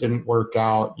partners that didn't work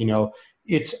out,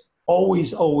 it's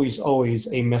always a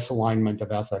misalignment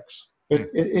of ethics.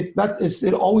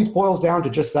 It always boils down to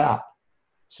just that.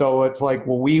 So it's like,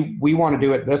 well, we want to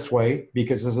do it this way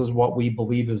because this is what we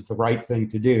believe is the right thing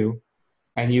to do,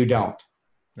 and you don't.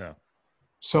 Yeah.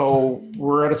 So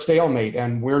we're at a stalemate,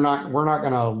 and we're not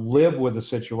going to live with a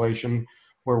situation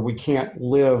where we can't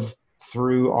live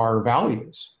through our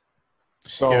values.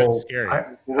 So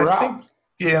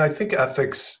I think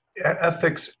ethics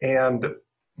and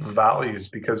values,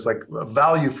 because like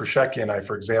value for Shecky and I,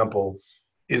 for example,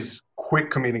 is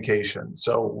quick communication.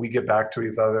 So we get back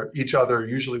to each other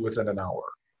usually within an hour.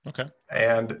 Okay.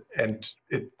 And it's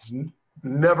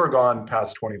never gone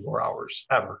past 24 hours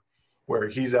ever, where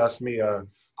he's asked me a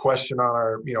question on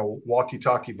our,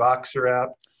 walkie-talkie Voxer app,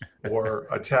 or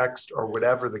a text, or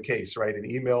whatever the case, right? An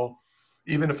email.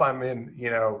 Even if I'm in,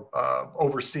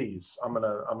 overseas, I'm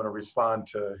gonna respond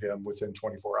to him within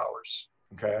 24 hours.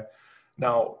 Okay.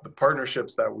 Now the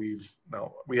partnerships that we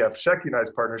have Shecky and I's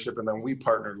partnership, and then we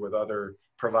partnered with other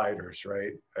providers,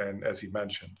 right? And as he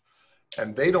mentioned,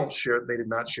 and they did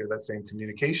not share that same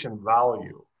communication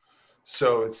value.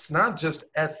 So it's not just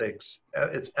ethics,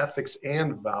 it's ethics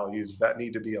and values that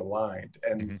need to be aligned.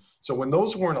 And so when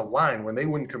those weren't aligned, when they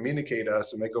wouldn't communicate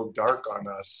us and they go dark on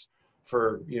us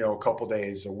for, a couple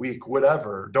days, a week,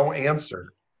 whatever, don't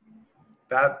answer,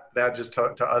 that just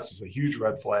to us is a huge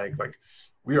red flag. Like,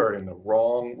 we are in the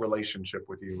wrong relationship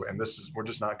with you, and we're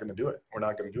just not going to do it. We're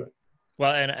not going to do it.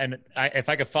 Well, if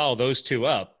I could follow those 2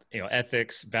 up,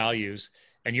 ethics, values,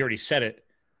 and you already said it,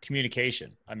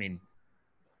 communication. I mean,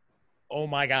 oh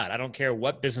my God, I don't care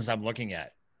what business I'm looking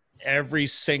at. Every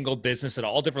single business at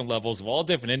all different levels of all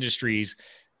different industries.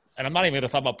 And I'm not even going to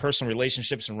talk about personal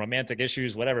relationships and romantic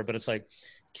issues, whatever, but it's like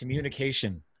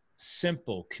communication,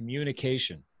 simple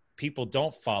communication. people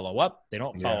don't follow up. They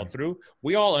don't follow through.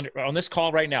 We all, on this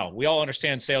call right now, we all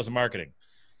understand sales and marketing.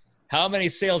 How many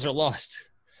sales are lost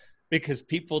because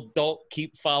people don't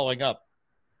keep following up?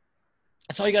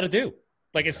 That's all you got to do.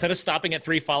 Like, instead of stopping at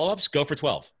 3 follow-ups, go for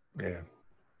 12. Yeah.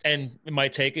 And it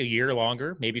might take a year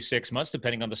longer, maybe 6 months,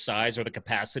 depending on the size or the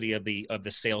capacity of the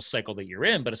sales cycle that you're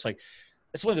in. But it's like,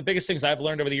 it's one of the biggest things I've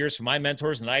learned over the years from my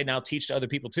mentors, and I now teach to other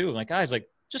people too. I'm like, guys, like,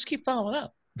 just keep following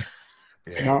up.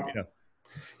 Yeah.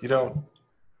 You know,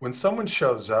 when someone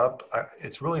shows up,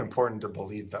 it's really important to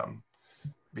believe them,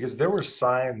 because there were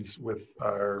signs with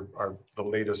the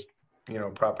latest,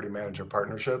 property manager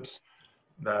partnerships,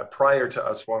 that prior to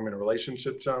us forming a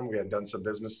relationship to them, we had done some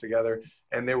business together,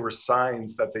 and there were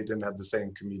signs that they didn't have the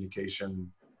same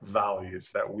communication values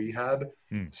that we had.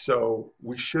 So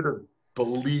I should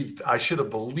have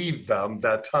believed them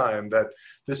that time that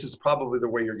this is probably the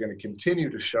way you're going to continue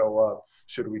to show up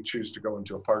should we choose to go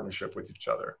into a partnership with each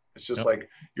other. It's just like,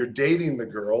 you're dating the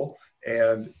girl,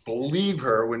 and believe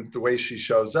her when the way she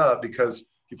shows up, because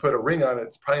you put a ring on it,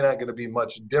 it's probably not going to be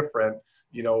much different,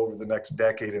 over the next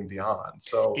decade and beyond.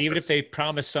 So even if they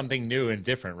promise something new and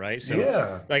different, right? So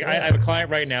I have a client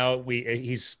right now.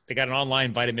 They got an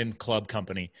online vitamin club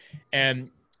company, and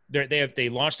they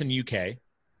launched in the UK,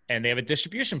 and they have a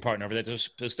distribution partner over there that's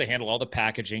supposed to handle all the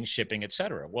packaging, shipping, et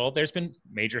cetera. Well, there's been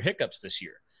major hiccups this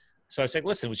year. So I said,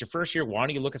 listen, it was your first year. Why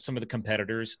don't you look at some of the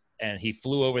competitors? And he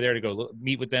flew over there to go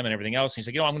meet with them and everything else. And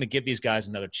he's like, I'm going to give these guys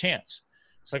another chance.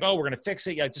 It's like, oh, we're going to fix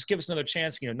it. Yeah, just give us another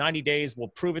chance. 90 days, we'll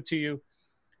prove it to you.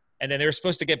 And then they were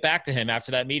supposed to get back to him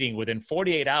after that meeting within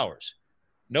 48 hours.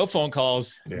 No phone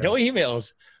calls, no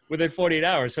emails within 48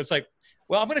 hours. So it's like,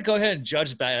 well, I'm going to go ahead and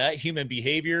judge that human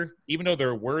behavior, even though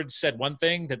their words said one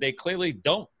thing, that they clearly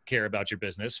don't care about your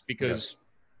business, because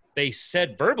they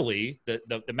said verbally that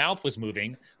the mouth was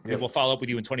moving. We will follow up with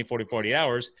you in 24 to 48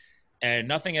 hours, and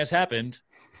nothing has happened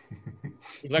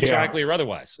electronically or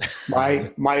otherwise.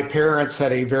 My parents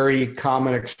had a very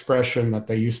common expression that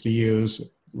they used to use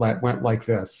that went like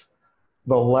this: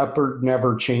 the leopard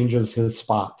never changes his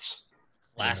spots.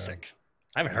 Classic.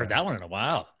 I haven't heard that one in a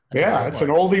while. It's an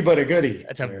oldie but a goodie.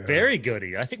 That's a very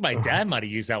goodie. I think my dad might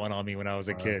have used that one on me when I was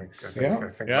a kid. I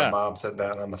think my mom said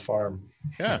that on the farm.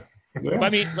 Yeah. But I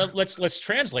mean, let's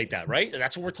translate that, right?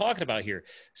 That's what we're talking about here.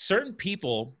 Certain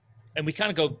people, and we kind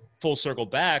of go full circle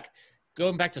back,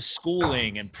 going back to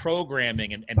schooling and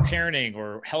programming and parenting,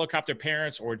 or helicopter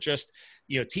parents, or just,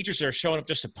 teachers that are showing up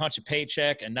just to punch a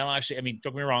paycheck. And now actually, I mean,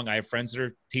 don't get me wrong, I have friends that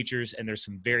are teachers, and there's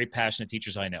some very passionate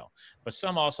teachers I know, but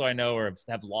some also I know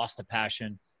have lost the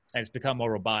passion, and it's become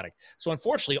more robotic. So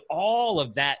unfortunately, all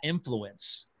of that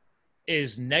influence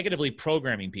is negatively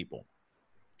programming people,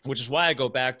 which is why I go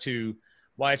back to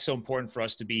why it's so important for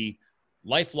us to be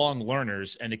lifelong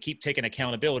learners and to keep taking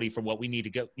accountability for what we need to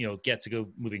get to go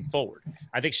moving forward.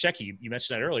 I think, Shecky, you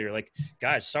mentioned that earlier, like,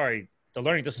 guys, sorry, the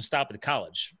learning doesn't stop at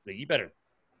college. You better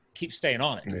keep staying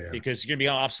on it, because you're going to be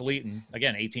obsolete in,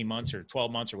 again, 18 months or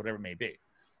 12 months or whatever it may be.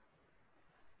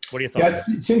 What are your thoughts?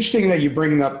 Yeah, it's interesting that you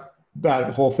bring up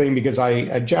that whole thing, because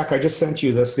Jack, I just sent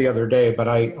you this the other day, but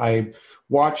I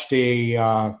watched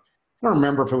I don't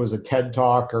remember if it was a TED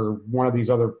Talk or one of these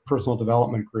other personal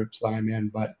development groups that I'm in,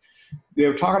 but they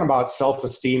were talking about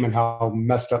self-esteem and how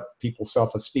messed up people's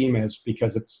self-esteem is,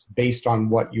 because it's based on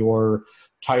what your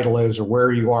title is, or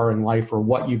where you are in life, or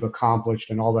what you've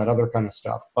accomplished, and all that other kind of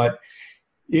stuff. But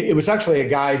it was actually a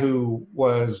guy who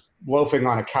was loafing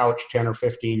on a couch 10 or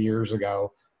 15 years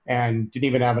ago, and didn't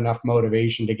even have enough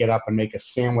motivation to get up and make a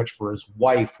sandwich for his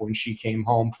wife when she came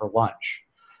home for lunch.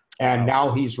 And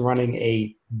now he's running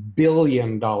a $1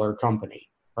 billion company,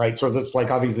 right? So that's like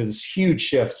obviously this huge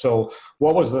shift. So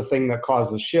what was the thing that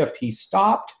caused the shift? He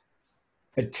stopped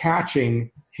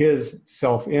attaching his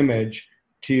self-image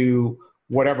to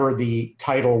whatever the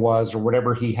title was, or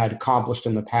whatever he had accomplished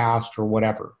in the past, or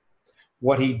whatever.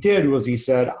 What he did was he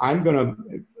said, I'm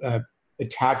going to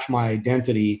attach my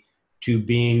identity to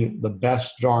being the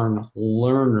best darn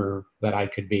learner that I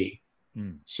could be.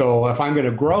 So if I'm going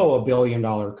to grow a $1 billion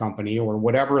company, or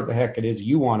whatever the heck it is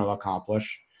you want to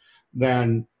accomplish,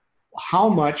 then how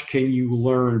much can you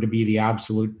learn to be the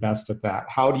absolute best at that?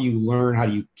 How do you learn? How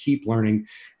do you keep learning?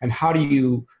 And how do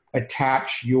you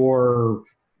attach your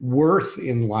worth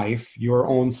in life, your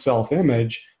own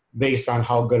self-image, based on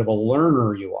how good of a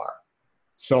learner you are?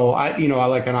 So I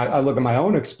look at my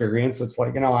own experience. It's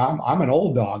like, I'm an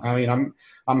old dog. I mean,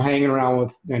 I'm hanging around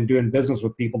with and doing business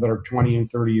with people that are 20 and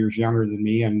 30 years younger than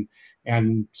me,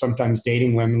 and sometimes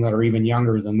dating women that are even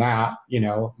younger than that.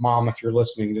 Mom, if you're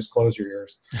listening, just close your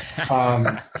ears.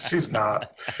 She's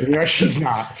not. She's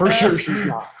not. For sure, she's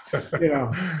not.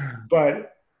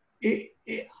 But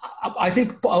I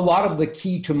think a lot of the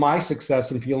key to my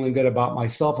success and feeling good about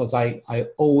myself is I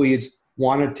always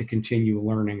wanted to continue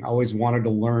learning. I always wanted to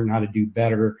learn how to do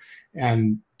better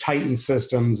and tighten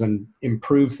systems and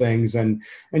improve things. And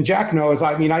Jack knows,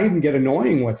 I mean, I even get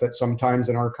annoying with it sometimes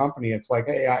in our company. It's like,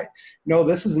 hey, I know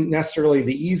this isn't necessarily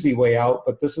the easy way out,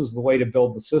 but this is the way to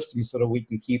build the system so that we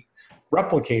can keep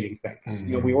replicating things. Mm-hmm.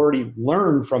 You know, we already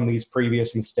learned from these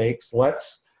previous mistakes.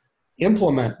 Let's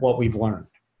implement what we've learned,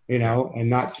 you know, and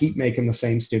not keep making the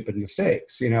same stupid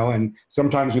mistakes, you know. And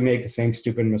sometimes we make the same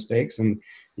stupid mistakes and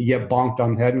you get bonked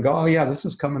on the head and go, oh yeah, this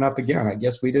is coming up again. I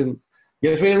guess we didn't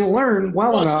learn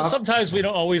well enough. Sometimes we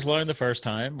don't always learn the first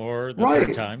time or the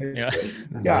third time. Yeah.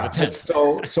 Yeah.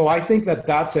 So I think that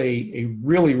that's a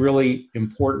really, really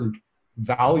important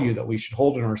value that we should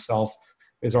hold in ourselves,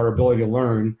 is our ability to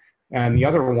learn. And the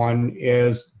other one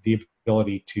is the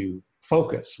ability to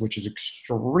focus, which is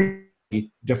extremely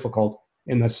difficult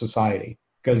in this society,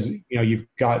 because, you know, you've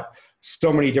got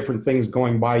so many different things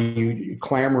going by you,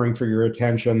 clamoring for your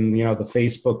attention, you know, the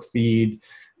Facebook feed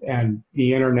and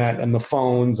the internet and the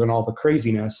phones and all the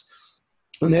craziness.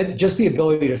 And then just the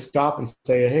ability to stop and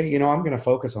say, hey, you know, I'm going to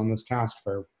focus on this task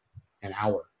for an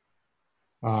hour.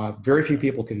 Very few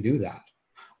people can do that.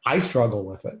 I struggle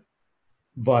with it,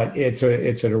 but it's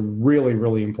a really,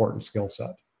 really important skill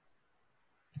set.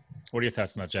 What are your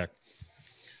thoughts on that, Jack?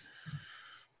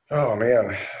 Oh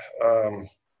man.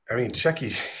 I mean,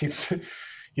 Shecky,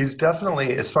 he's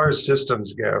definitely, as far as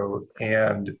systems go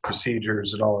and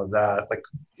procedures and all of that, like,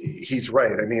 he's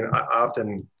right. I mean, I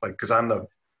often, like, because I'm the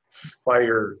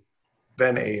fire,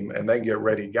 then aim, and then get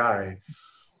ready guy.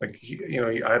 Like,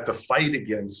 I have to fight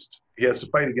against, he has to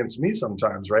fight against me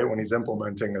sometimes, right? When he's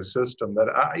implementing a system that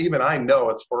I know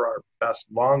it's for our best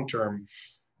long-term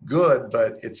good,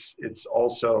 but it's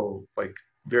also like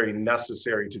very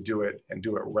necessary to do it and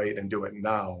do it right and do it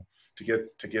now,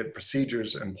 to get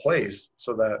procedures in place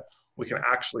so that we can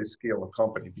actually scale a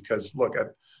company. Because look,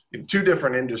 in two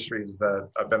different industries that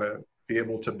I've been be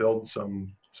able to build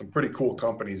some pretty cool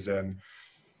companies in,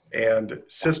 and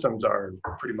systems are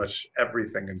pretty much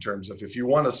everything in terms of, if you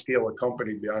want to scale a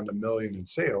company beyond $1 million in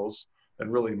sales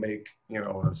and really make, you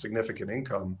know, a significant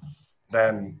income,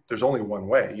 then there's only one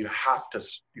way. You have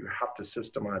to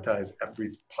systematize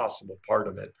every possible part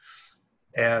of it.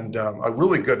 And a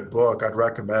really good book I'd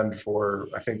recommend for,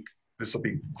 I think this will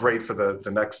be great for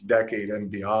the next decade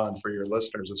and beyond for your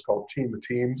listeners, is called Team of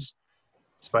Teams.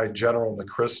 It's by General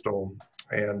McChrystal.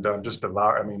 And just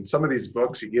devour, I mean, some of these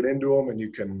books, you get into them and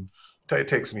you can, it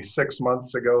takes me 6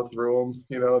 months to go through them,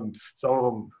 you know, and some of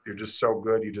them, you're just so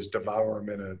good, you just devour them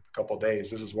in a couple of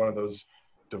days. This is one of those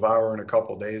devour in a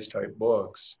couple of days type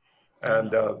books.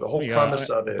 And the whole premise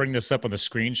of it. Bring this up on the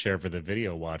screen share for the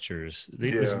video watchers.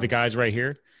 This is the guys right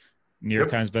here, New York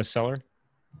Times bestseller.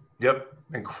 Yep.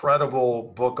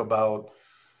 Incredible book about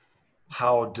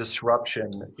how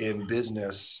disruption in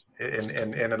business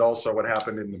and it also what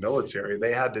happened in the military.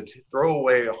 They had to throw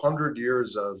away 100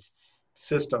 years of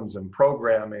systems and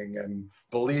programming and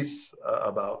beliefs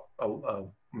about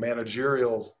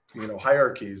managerial, you know,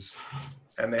 hierarchies.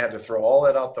 And they had to throw all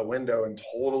that out the window and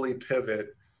totally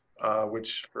pivot,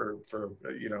 which for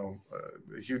you know,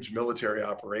 a huge military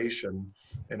operation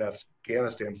in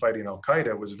Afghanistan fighting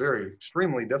Al-Qaeda was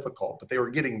extremely difficult. But they were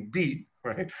getting beat,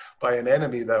 right, by an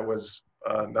enemy that was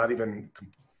not even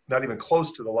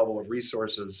close to the level of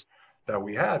resources that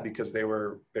we had, because they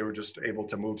were just able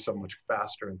to move so much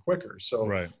faster and quicker.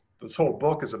 So this whole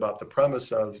book is about the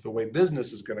premise of the way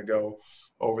business is going to go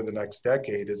over the next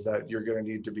decade, is that you're going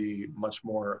to need to be much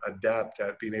more adept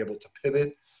at being able to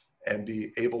pivot and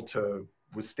be able to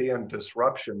withstand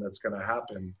disruption that's going to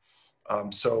happen.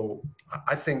 So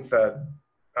I think that,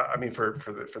 I mean, for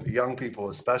the young people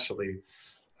especially,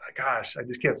 gosh, I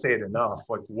just can't say it enough.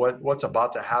 Like what's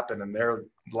about to happen in their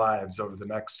lives over the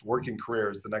next working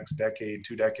careers, the next decade,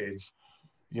 2 decades,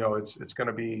 you know, it's going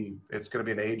to be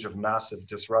an age of massive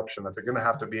disruption that they're going to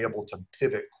have to be able to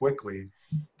pivot quickly,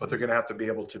 but they're going to have to be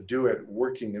able to do it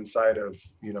working inside of,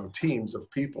 you know, teams of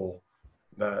people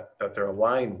that they're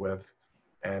aligned with,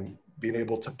 and being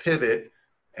able to pivot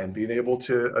and being able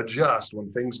to adjust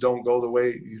when things don't go the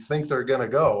way you think they're going to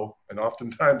go. And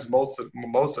oftentimes, most of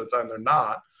the time they're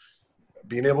not.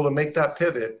 Being able to make that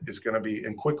pivot is going to be,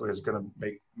 and quickly, is going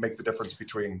to make the difference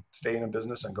between staying in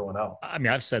business and going out. I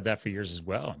mean, I've said that for years as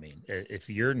well. I mean, if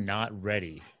you're not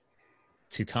ready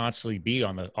to constantly be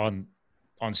on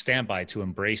standby to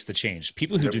embrace the change,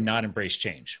 people who do not embrace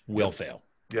change will fail.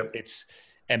 Yep.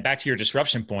 And back to your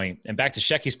disruption point, and back to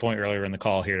Shecky's point earlier in the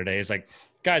call here today, is like,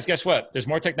 guys, guess what? There's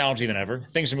more technology than ever.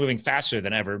 Things are moving faster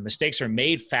than ever. Mistakes are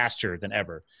made faster than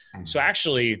ever. Mm-hmm. So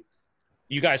actually,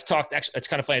 you guys talked, actually, it's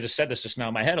kind of funny. I just said this just now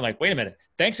in my head. I'm like, wait a minute.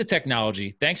 Thanks to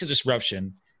technology, thanks to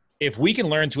disruption, if we can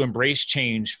learn to embrace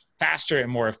change faster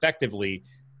and more effectively,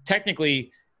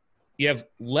 technically you have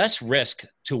less risk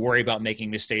to worry about making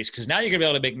mistakes, because now you're gonna be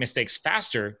able to make mistakes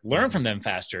faster, learn from them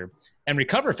faster, and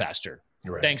recover faster,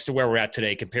 thanks to where we're at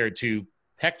today compared to,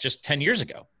 heck, just 10 years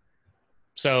ago.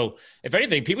 So if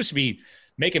anything, people should be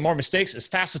making more mistakes as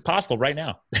fast as possible right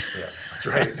now. Yeah, that's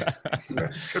right.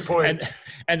 That's a good point.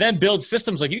 And then build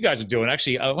systems like you guys are doing.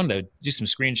 Actually, I wanted to do some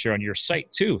screen share on your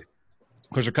site too,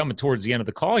 because we're coming towards the end of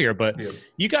the call here, but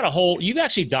you've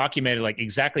actually documented like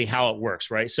exactly how it works,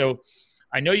 right? So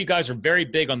I know you guys are very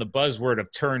big on the buzzword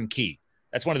of turnkey.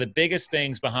 That's one of the biggest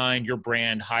things behind your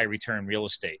brand, high return real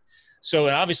estate. So,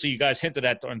 and obviously you guys hinted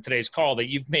at on today's call that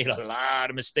you've made a lot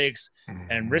of mistakes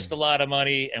and risked a lot of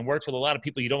money and worked with a lot of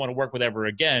people you don't want to work with ever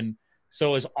again.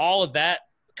 So is all of that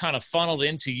kind of funneled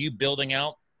into you building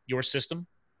out your system?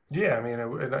 Yeah. I mean,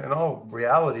 in all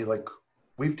reality, like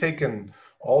we've taken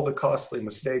all the costly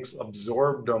mistakes,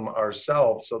 absorbed them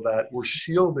ourselves so that we're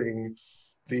shielding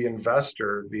the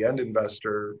investor, the end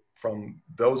investor, from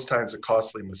those kinds of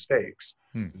costly mistakes.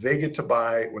 They get to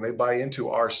buy, when they buy into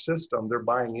our system, they're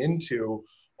buying into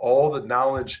all the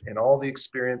knowledge and all the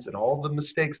experience and all the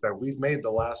mistakes that we've made the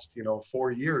last,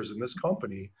 4 years in this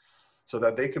company, so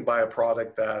that they can buy a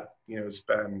product that, has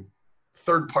been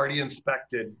third party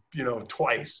inspected,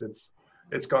 twice.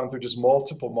 It's gone through just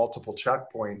multiple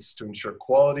checkpoints to ensure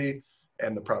quality.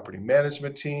 And the property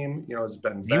management team, has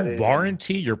been vetted. You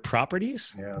warranty your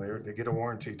properties? Yeah, they get a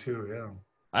warranty too. Yeah.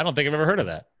 I don't think I've ever heard of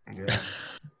that. Yeah.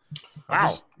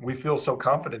 Wow. We feel so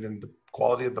confident in the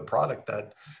quality of the product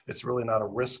that it's really not a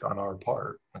risk on our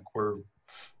part. Like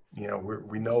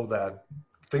we know that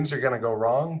things are going to go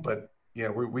wrong, but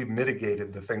we've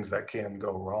mitigated the things that can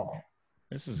go wrong.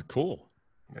 This is cool.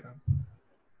 Yeah.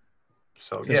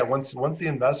 So yeah, once the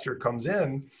investor comes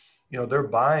in, they're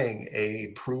buying a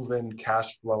proven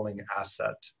cash flowing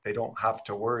asset. They don't have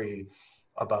to worry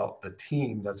about the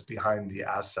team that's behind the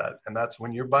asset. And that's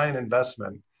when you're buying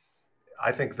investment.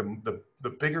 I think the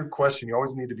bigger question you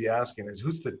always need to be asking is,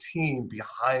 who's the team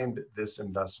behind this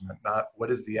investment? Not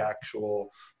what is the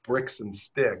actual bricks and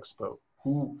sticks, but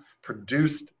who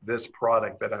produced this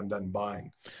product that I'm then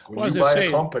buying. When you buy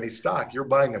a company stock, you're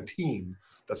buying a team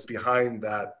that's behind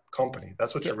that company.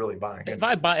 That's what you're really buying. If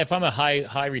I'm a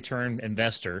high return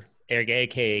investor,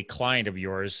 aka client of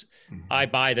yours, I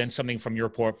buy then something from your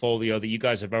portfolio that you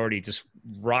guys have already just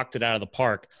rocked it out of the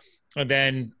park, and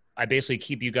then I basically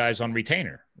keep you guys on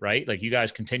retainer, right? Like you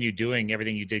guys continue doing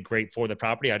everything you did great for the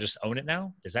property. I just own it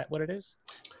now. Is that what it is?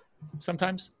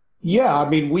 Sometimes. Yeah, I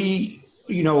mean,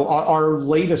 our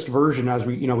latest version, as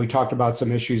we talked about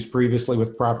some issues previously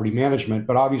with property management,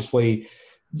 but obviously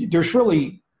there's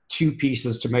really two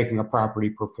pieces to making a property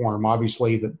perform.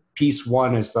 Obviously, the piece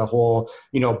one is the whole,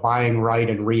 buying right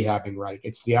and rehabbing right.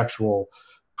 It's the actual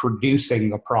producing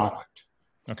the product.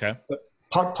 Okay. But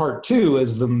part two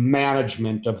is the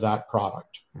management of that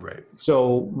product. Right.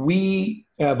 So we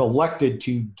have elected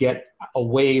to get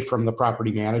away from the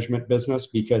property management business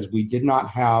because we did not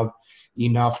have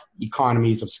enough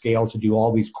economies of scale to do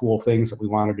all these cool things that we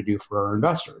wanted to do for our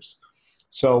investors.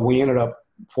 So we ended up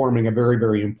forming a very,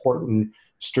 very important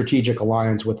strategic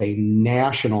alliance with a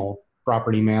national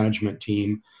property management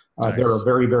team. Nice. They're a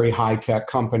very, very high-tech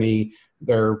company.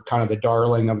 They're kind of the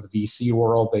darling of the VC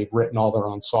world. They've written all their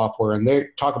own software, and they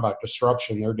talk about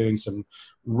disruption. They're doing some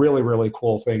really, really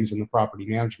cool things in the property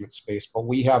management space. But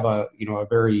we have a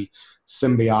very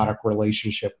symbiotic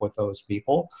relationship with those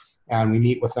people, and we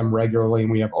meet with them regularly,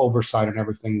 and we have oversight on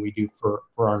everything we do for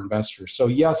our investors. So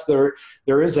yes, there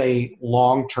is a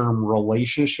long-term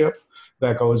relationship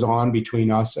that goes on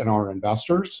between us and our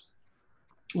investors.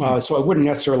 So I wouldn't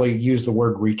necessarily use the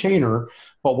word retainer,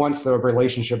 but once the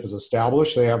relationship is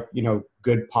established, they have,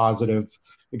 good positive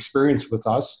experience with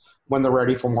us. When they're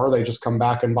ready for more, they just come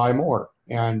back and buy more.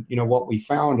 And, what we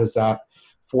found is that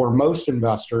for most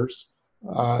investors,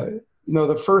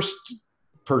 the first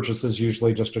purchase is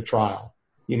usually just a trial.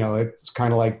 It's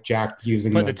kind of like Jack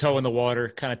using the toe in the water,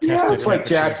 kind of testing. Yeah, it's like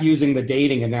Jack using the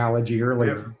dating analogy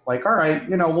earlier. Yeah. It's like, all right,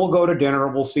 we'll go to dinner,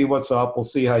 we'll see what's up, we'll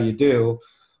see how you do.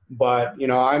 But,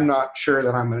 I'm not sure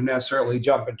that I'm going to necessarily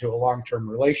jump into a long-term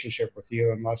relationship with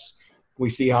you unless we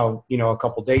see how, a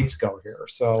couple dates go here.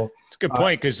 So it's a good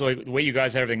point, because like the way you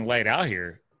guys have everything laid out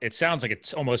here, it sounds like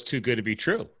it's almost too good to be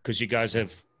true, because you guys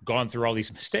have gone through all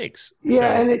these mistakes. Yeah.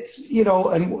 So. And it's,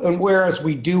 and whereas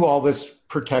we do all this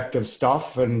protective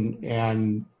stuff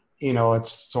and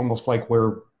it's almost like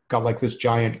we're got like this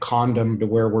giant condom to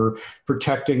where we're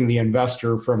protecting the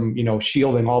investor from,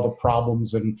 shielding all the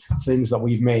problems and things that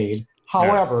we've made.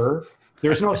 However,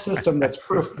 there's no system that's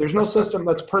perfect. There's no system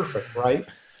that's perfect, right?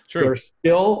 True. There's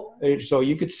still, so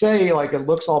you could say like it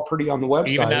looks all pretty on the website.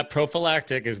 Even that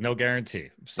prophylactic is no guarantee.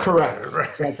 So.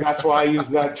 Correct. That's why I use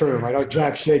that term. I know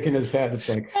Jack's shaking his head. It's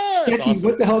like, Shecky, awesome.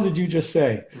 What the hell did you just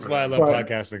say? That's why I love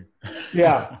podcasting.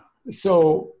 Yeah.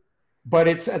 So, but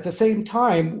it's at the same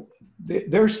time,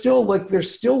 there's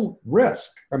still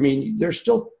risk. I mean, there's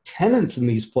still tenants in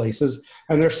these places,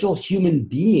 and they're still human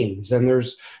beings, and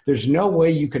there's no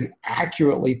way you can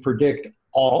accurately predict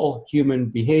all human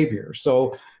behavior.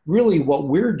 So really what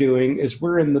we're doing is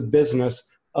we're in the business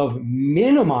of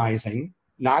minimizing,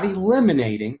 not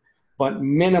eliminating, but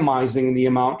minimizing the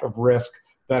amount of risk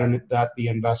that the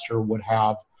investor would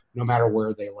have no matter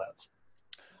where they live.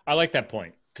 I like that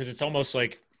point, because it's almost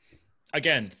like,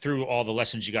 again, through all the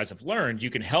lessons you guys have learned, you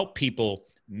can help people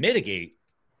mitigate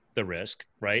the risk,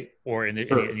 right? Or in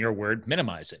your word,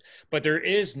 minimize it. But there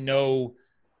is no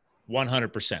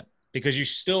 100%, because you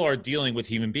still are dealing with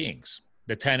human beings,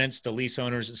 the tenants, the lease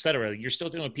owners, et cetera. You're still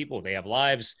dealing with people. They have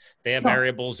lives, they have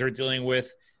variables they're dealing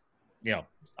with. You know,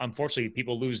 unfortunately,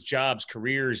 people lose jobs,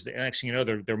 careers. The next thing you know,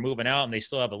 they're moving out and they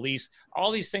still have a lease.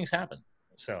 All these things happen.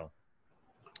 So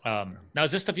now,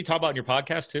 is this stuff you talk about in your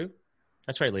podcast too?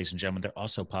 That's right, ladies and gentlemen. They're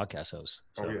also podcast hosts.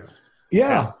 So,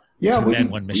 yeah. Two men,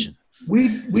 one mission.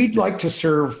 We'd like to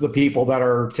serve the people that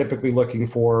are typically looking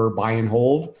for buy and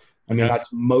hold. I mean, that's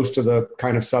most of the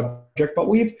kind of subject, but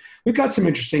we've got some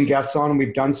interesting guests on, and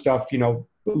we've done stuff, a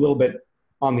little bit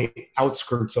on the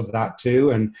outskirts of that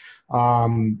too. And,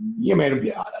 you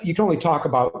can only talk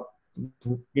about,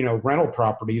 rental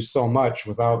properties so much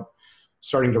without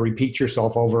starting to repeat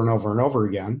yourself over and over and over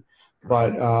again.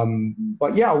 But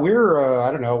yeah, we're,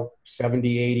 I don't know,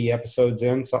 70, 80 episodes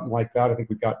in, something like that. I think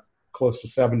we've got close to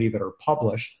 70 that are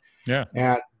published. Yeah.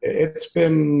 And it's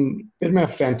been a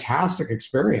fantastic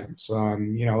experience.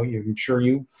 I'm sure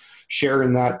you share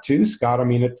in that too, Scott. I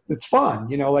mean, it's fun,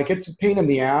 it's a pain in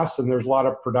the ass, and there's a lot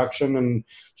of production and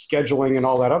scheduling and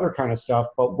all that other kind of stuff.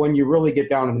 But when you really get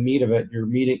down to the meat of it,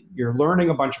 you're learning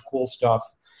a bunch of cool stuff,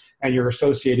 and you're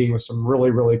associating with some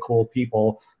really, really cool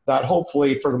people that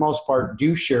hopefully, for the most part,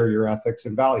 do share your ethics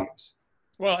and values.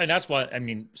 Well, and that's what,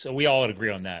 so we all would agree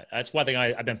on that. That's one thing.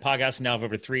 I've been podcasting now for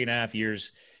over 3.5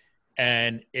 years.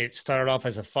 And it started off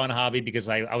as a fun hobby because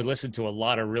I would listen to a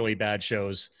lot of really bad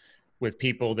shows with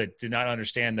people that did not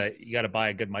understand that you got to buy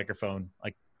a good microphone.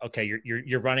 Like, okay,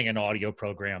 you're running an audio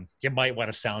program. You might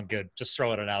want to sound good. Just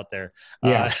throwing it out there.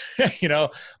 Yeah.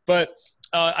 But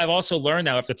I've also learned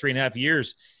now after 3.5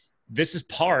 years, this is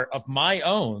part of my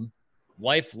own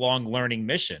lifelong learning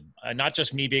mission. Not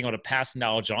just me being able to pass the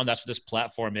knowledge on. That's what this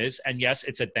platform is. And yes,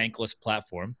 it's a thankless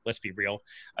platform. Let's be real.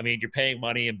 I mean, you're paying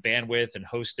money and bandwidth and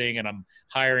hosting, and I'm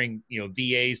hiring,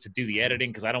 VAs to do the editing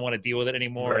because I don't want to deal with it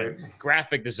anymore. Right. And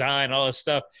graphic design, all this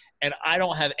stuff. And I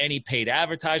don't have any paid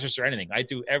advertisers or anything. I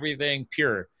do everything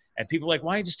pure. And people are like,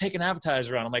 why don't you just take an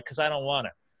advertiser on? I'm like, because I don't want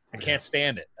to. I can't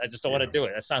stand it. I just don't want to do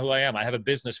it. That's not who I am. I have a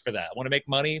business for that. I want to make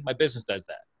money. My business does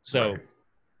that. So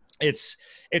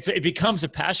it becomes a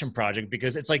passion project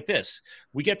because it's like this.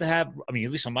 We get to have, at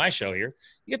least on my show here,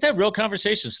 you get to have real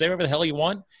conversations, say whatever the hell you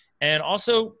want. And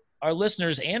also our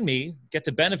listeners and me get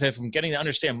to benefit from getting to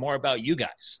understand more about you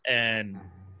guys and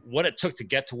what it took to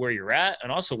get to where you're at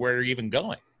and also where you're even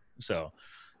going. So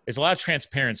there's a lot of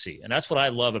transparency. And that's what I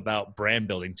love about brand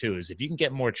building too, is if you can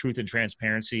get more truth and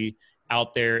transparency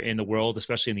out there in the world,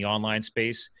 especially in the online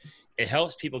space, it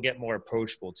helps people get more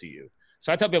approachable to you.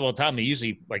 So I tell people all the time, they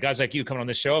usually, like guys like you coming on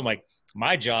this show, I'm like,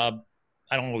 my job,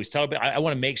 I don't always tell, but I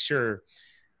want to make sure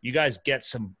you guys get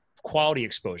some quality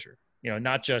exposure,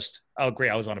 not just, oh, great,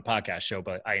 I was on a podcast show,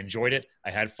 but I enjoyed it. I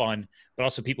had fun, but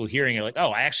also people hearing it like, oh,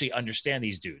 I actually understand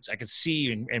these dudes. I can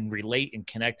see and relate and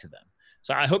connect to them.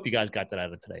 So I hope you guys got that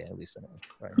out of today, at least.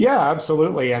 Right? Yeah,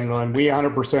 absolutely. And we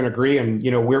 100% agree. And,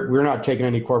 we're not taking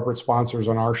any corporate sponsors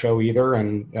on our show either.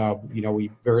 And,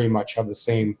 we very much have the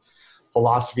same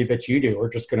philosophy that you do. We're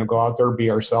just going to go out there, be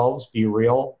ourselves, be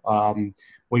real.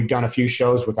 We've done a few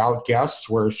shows without guests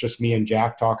where it's just me and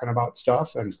Jack talking about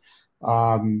stuff. And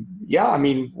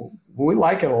we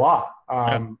like it a lot.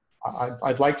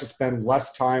 I'd like to spend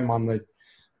less time on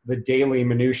the daily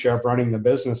minutia of running the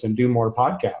business and do more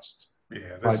podcasts.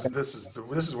 Yeah, this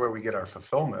is where we get our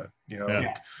fulfillment.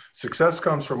 Success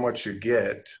comes from what you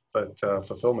get, but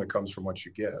fulfillment comes from what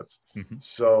you give. Mm-hmm.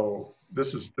 So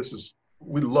this is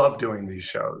we love doing these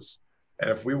shows. And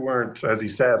if we weren't, as he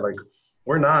said,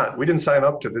 we didn't sign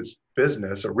up to this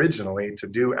business originally to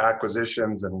do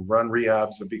acquisitions and run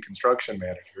rehabs and be construction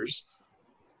managers.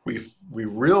 We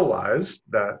realized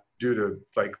that due to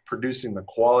producing the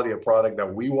quality of product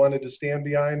that we wanted to stand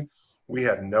behind, we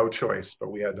had no choice,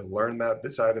 but we had to learn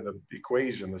that side of the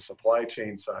equation, the supply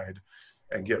chain side,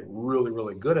 and get really,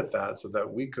 really good at that so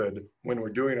that we could, when we're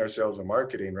doing our sales and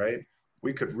marketing, right,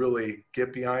 we could really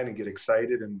get behind and get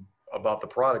excited about the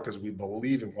product because we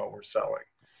believe in what we're selling.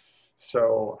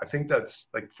 So I think that's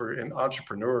like in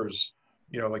entrepreneurs,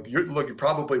 like you're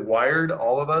probably wired,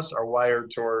 all of us are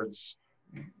wired towards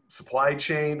supply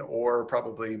chain or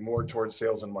probably more towards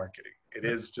sales and marketing. It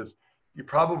is just, you're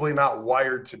probably not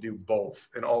wired to do both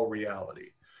in all reality.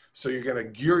 So you're going to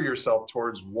gear yourself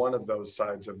towards one of those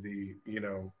sides of the,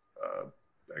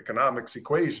 economics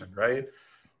equation, right?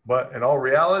 But in all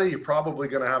reality, you're probably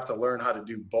going to have to learn how to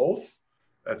do both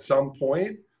at some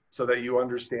point so that you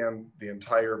understand the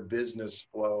entire business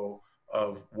flow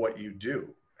of what you do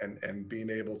and being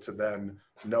able to then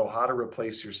know how to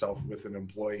replace yourself with an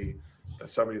employee,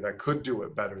 somebody that could do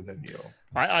it better than you.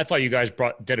 I thought you guys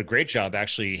did a great job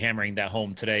actually hammering that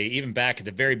home today. Even back at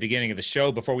the very beginning of the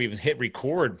show, before we even hit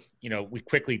record, we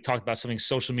quickly talked about something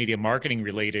social media marketing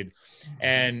related.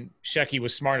 And Shecky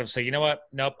was smart enough to say, you know what?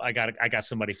 Nope, I got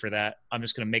somebody for that. I'm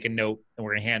just going to make a note and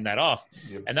we're going to hand that off.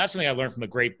 Yep. And that's something I learned from a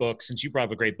great book. Since you brought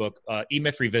up a great book,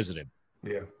 E-Myth Revisited.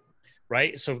 Yeah.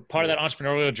 Right. So part of that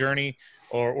entrepreneurial journey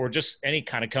or just any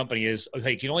kind of company is,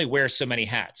 okay, you can only wear so many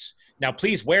hats. Now,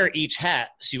 please wear each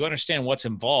hat so you understand what's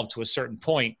involved to a certain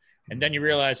point. And then you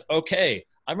realize, okay,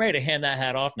 I'm ready to hand that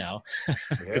hat off now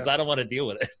because I don't want to deal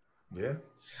with it. Yeah.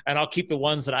 And I'll keep the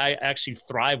ones that I actually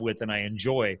thrive with and I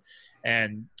enjoy.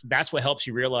 And that's what helps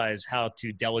you realize how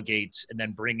to delegate and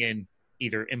then bring in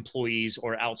either employees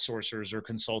or outsourcers or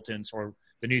consultants, or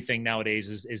the new thing nowadays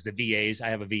is the VAs. I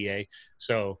have a VA,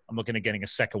 so I'm looking at getting a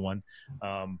second one.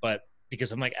 But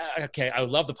because I'm like, okay, I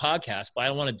love the podcast, but I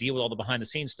don't want to deal with all the behind the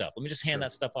scenes stuff. Let me just hand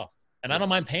that stuff off. And I don't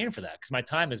mind paying for that because my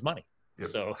time is money. Yep.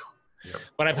 So,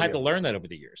 but I've had to learn that over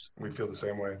the years. We feel the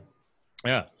same way.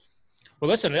 Yeah. Well,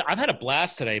 listen, I've had a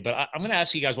blast today, but I'm going to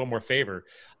ask you guys one more favor.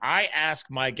 I ask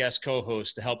my guest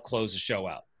co-host to help close the show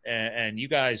out, and you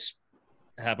guys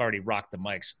have already rocked the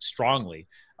mics strongly.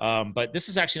 But this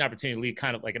is actually an opportunity to leave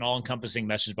kind of like an all-encompassing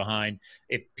message behind.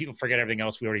 If people forget everything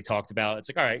else we already talked about, it's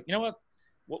like, all right, you know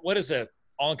what is a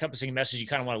all-encompassing message you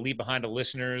kind of want to leave behind to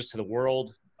listeners, to the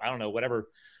world? I don't know, whatever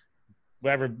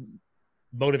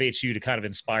motivates you to kind of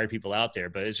inspire people out there.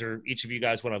 But is there, each of you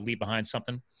guys want to leave behind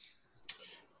something?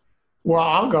 Well,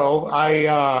 I'll go.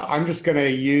 I'm just going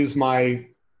to use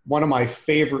one of my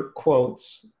favorite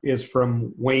quotes is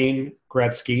from Wayne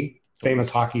Gretzky, famous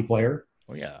hockey player.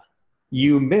 Oh, yeah.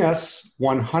 You miss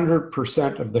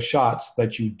 100% of the shots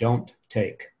that you don't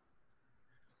take.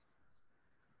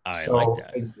 I like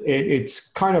that. It's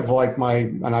kind of like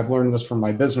and I've learned this from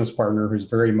my business partner, who's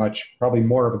very much probably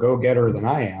more of a go-getter than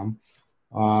I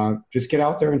am. Just get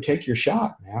out there and take your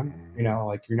shot, man.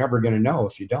 Like you're never going to know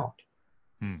if you don't.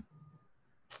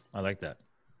 I like that.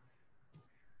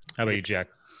 How about you, Jack?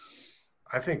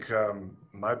 I think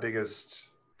my biggest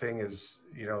thing is,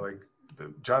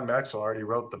 John Maxwell already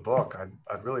wrote the book.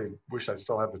 I really wish I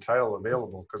still had the title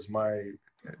available because my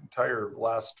entire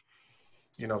last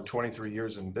 23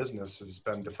 years in business has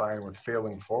been defined with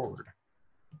failing forward.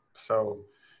 So,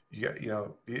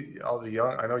 all the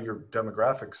young, I know your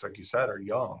demographics, like you said, are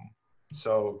young.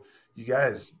 So you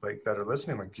guys that are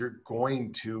listening, you're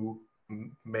going to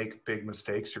make big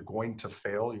mistakes. You're going to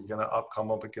fail. You're going to come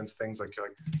up against things like I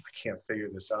can't figure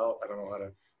this out. I don't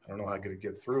know how to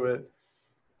get through it.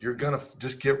 You're going to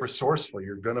just get resourceful.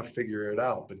 You're going to figure it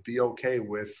out, but be okay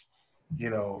with,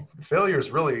 failure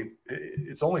is really,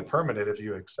 it's only permanent if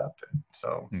you accept it.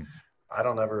 So I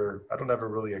don't ever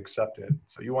really accept it.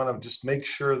 So you want to just make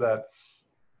sure that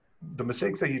the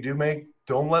mistakes that you do make,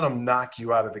 don't let them knock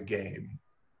you out of the game.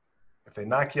 If they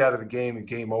knock you out of the game, the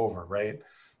game over, right?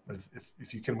 But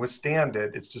if you can withstand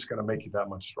it, it's just going to make you that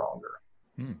much stronger.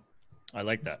 I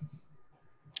like that.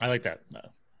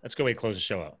 Let's go ahead and close the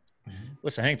show out.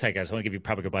 Listen, hang tight, guys. I want to give you a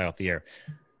proper goodbye off the air.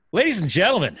 Ladies and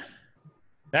gentlemen,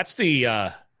 that's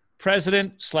the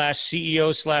president /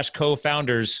 CEO /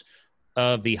 co-founders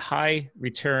of the High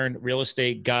Return Real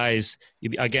Estate guys.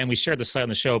 Again, we shared the site on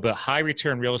the show, but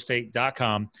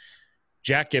highreturnrealestate.com.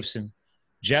 Jack Gibson,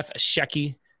 Jeff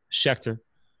Shecky, Schechter.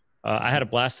 I had a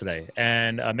blast today.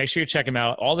 And make sure you check them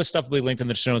out. All this stuff will be linked in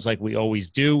the show notes like we always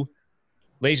do.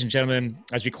 Ladies and gentlemen,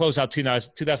 as we close out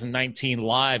 2019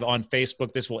 live on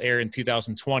Facebook, this will air in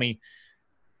 2020.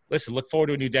 Listen, look forward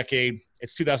to a new decade.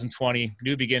 It's 2020,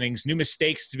 new beginnings, new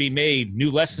mistakes to be made, new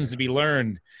lessons to be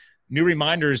learned, new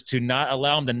reminders to not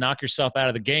allow them to knock yourself out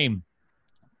of the game.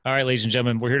 All right, ladies and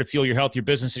gentlemen, we're here to fuel your health, your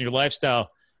business, and your lifestyle.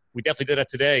 We definitely did that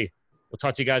today. We'll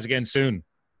talk to you guys again soon.